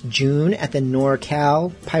this June at the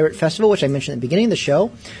NorCal Pirate Festival, which I mentioned at the beginning of the show,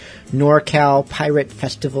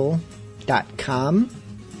 NorCalPirateFestival.com.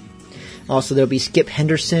 Also, there'll be Skip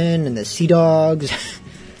Henderson and the Sea Dogs,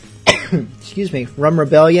 excuse me, Rum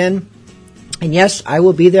Rebellion. And yes, I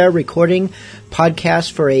will be there recording podcasts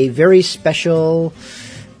for a very special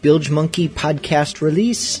Bilge Monkey podcast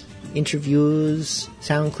release. Interviews,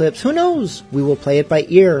 sound clips, who knows? We will play it by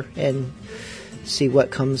ear and see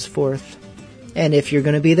what comes forth. And if you're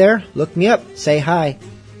going to be there, look me up, say hi,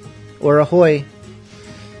 or ahoy.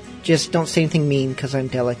 Just don't say anything mean because I'm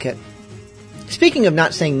delicate. Speaking of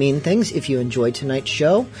not saying mean things, if you enjoyed tonight's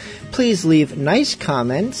show, please leave nice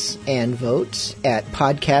comments and votes at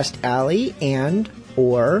Podcast Alley and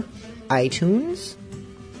or iTunes.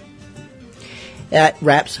 That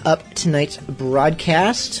wraps up tonight's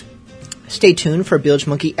broadcast. Stay tuned for Bilge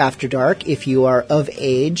Monkey After Dark if you are of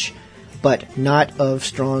age, but not of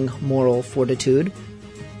strong moral fortitude.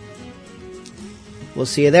 We'll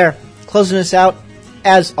see you there. Closing us out,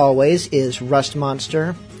 as always, is Rust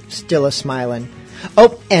Monster, still a smilin'.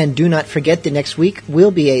 Oh, and do not forget that next week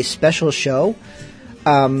will be a special show.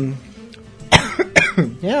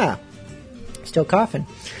 Yeah, still coughing.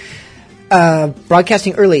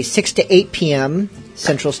 Broadcasting early, 6 to 8 p.m.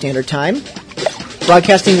 Central Standard Time.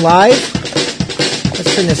 Broadcasting live.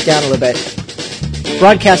 Let's turn this down a little bit.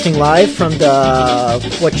 Broadcasting live from the,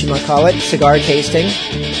 whatchamacallit, cigar tasting.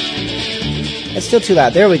 It's still too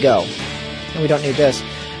loud. There we go. And we don't need this.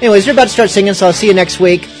 Anyways, you're about to start singing, so I'll see you next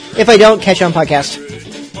week. If I don't, catch you on podcast.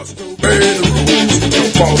 Obey the rules,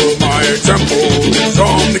 don't follow my example, 'cause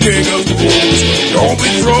I'm the king of fools. Don't be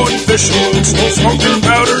throwing fish hooks, don't smoke your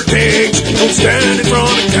powder kegs, don't stand in front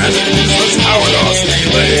of cannons, that's how I lost my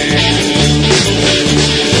leg.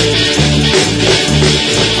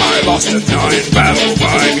 I lost a 9 battle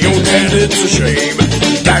by my own hand, it's a shame.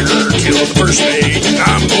 Dagger killed the first mate, and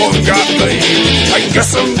I'm the one got blamed. I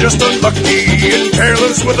guess I'm just unlucky and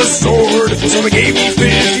careless with a sword, so they gave me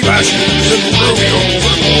 50 lashes and threw me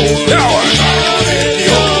overboard. Now I'm out in the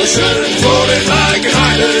ocean, floating like an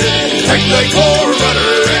island. Take the core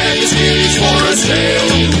rudder and the skis for a sail.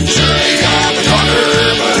 Surely I'm a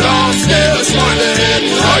goner, but I'm still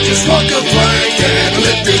smiling. I just walk a plank and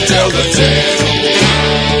let me tell the tale.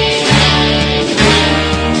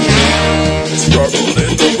 Struggled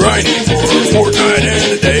into grinding for a fortnight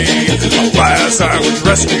and a day. Alas, I was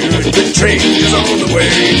rescued, big changes on the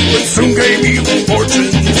way. But soon came evil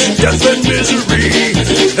fortunes, death and misery.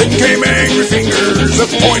 Then came angry fingers,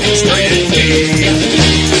 pointing straight at me.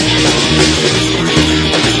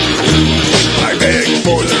 I begged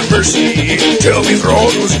for their mercy till my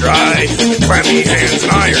throat was dry. Clammy hands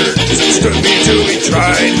and irons stood me till we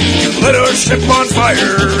tried. You lit our ship on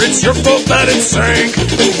fire, it's your fault that it sank.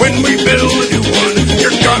 But when we build a new one,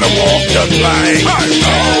 you're gonna walk the plank. I'm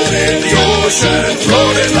out in the ocean,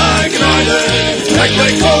 floating like an island. Like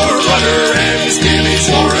my core rudder and skimmies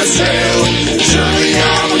for a sail. Surely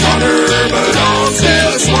I'm a goner, but I'm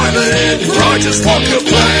still smiling. For I just walk the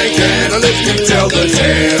plank and I live to tell the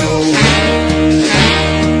tale.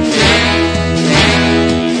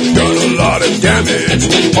 Done a lot of damage,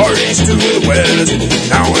 parties to the west.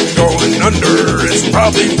 Now I'm going under, it's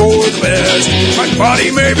probably for the best. My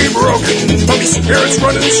body may be broken, but my spirit's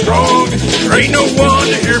running strong. There ain't no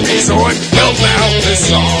one to hear me, so I'm belting out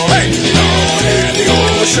this song. Hey! Out in the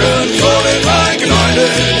ocean, floating like an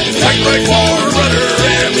island. Like my water rudder,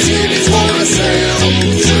 and my skinny's for a sail.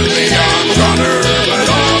 Surely I'm a goner, but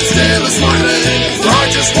I'm still smiling. I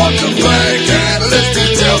just walk the plank and I live to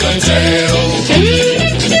tell the tale.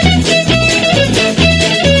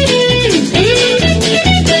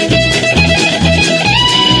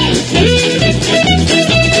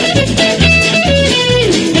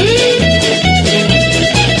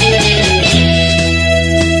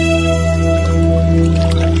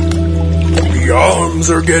 arms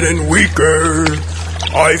are getting weaker.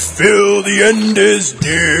 I feel the end is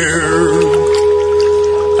near.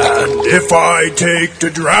 And if I take to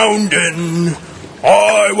drowning,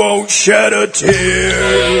 I won't shed a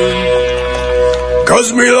tear.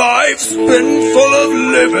 'Cause me life's been full of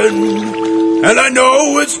living, and I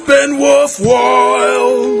know it's been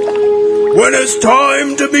worthwhile. When it's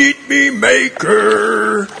time to meet me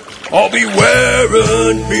maker, I'll be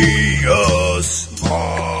wearing me a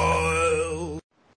smile.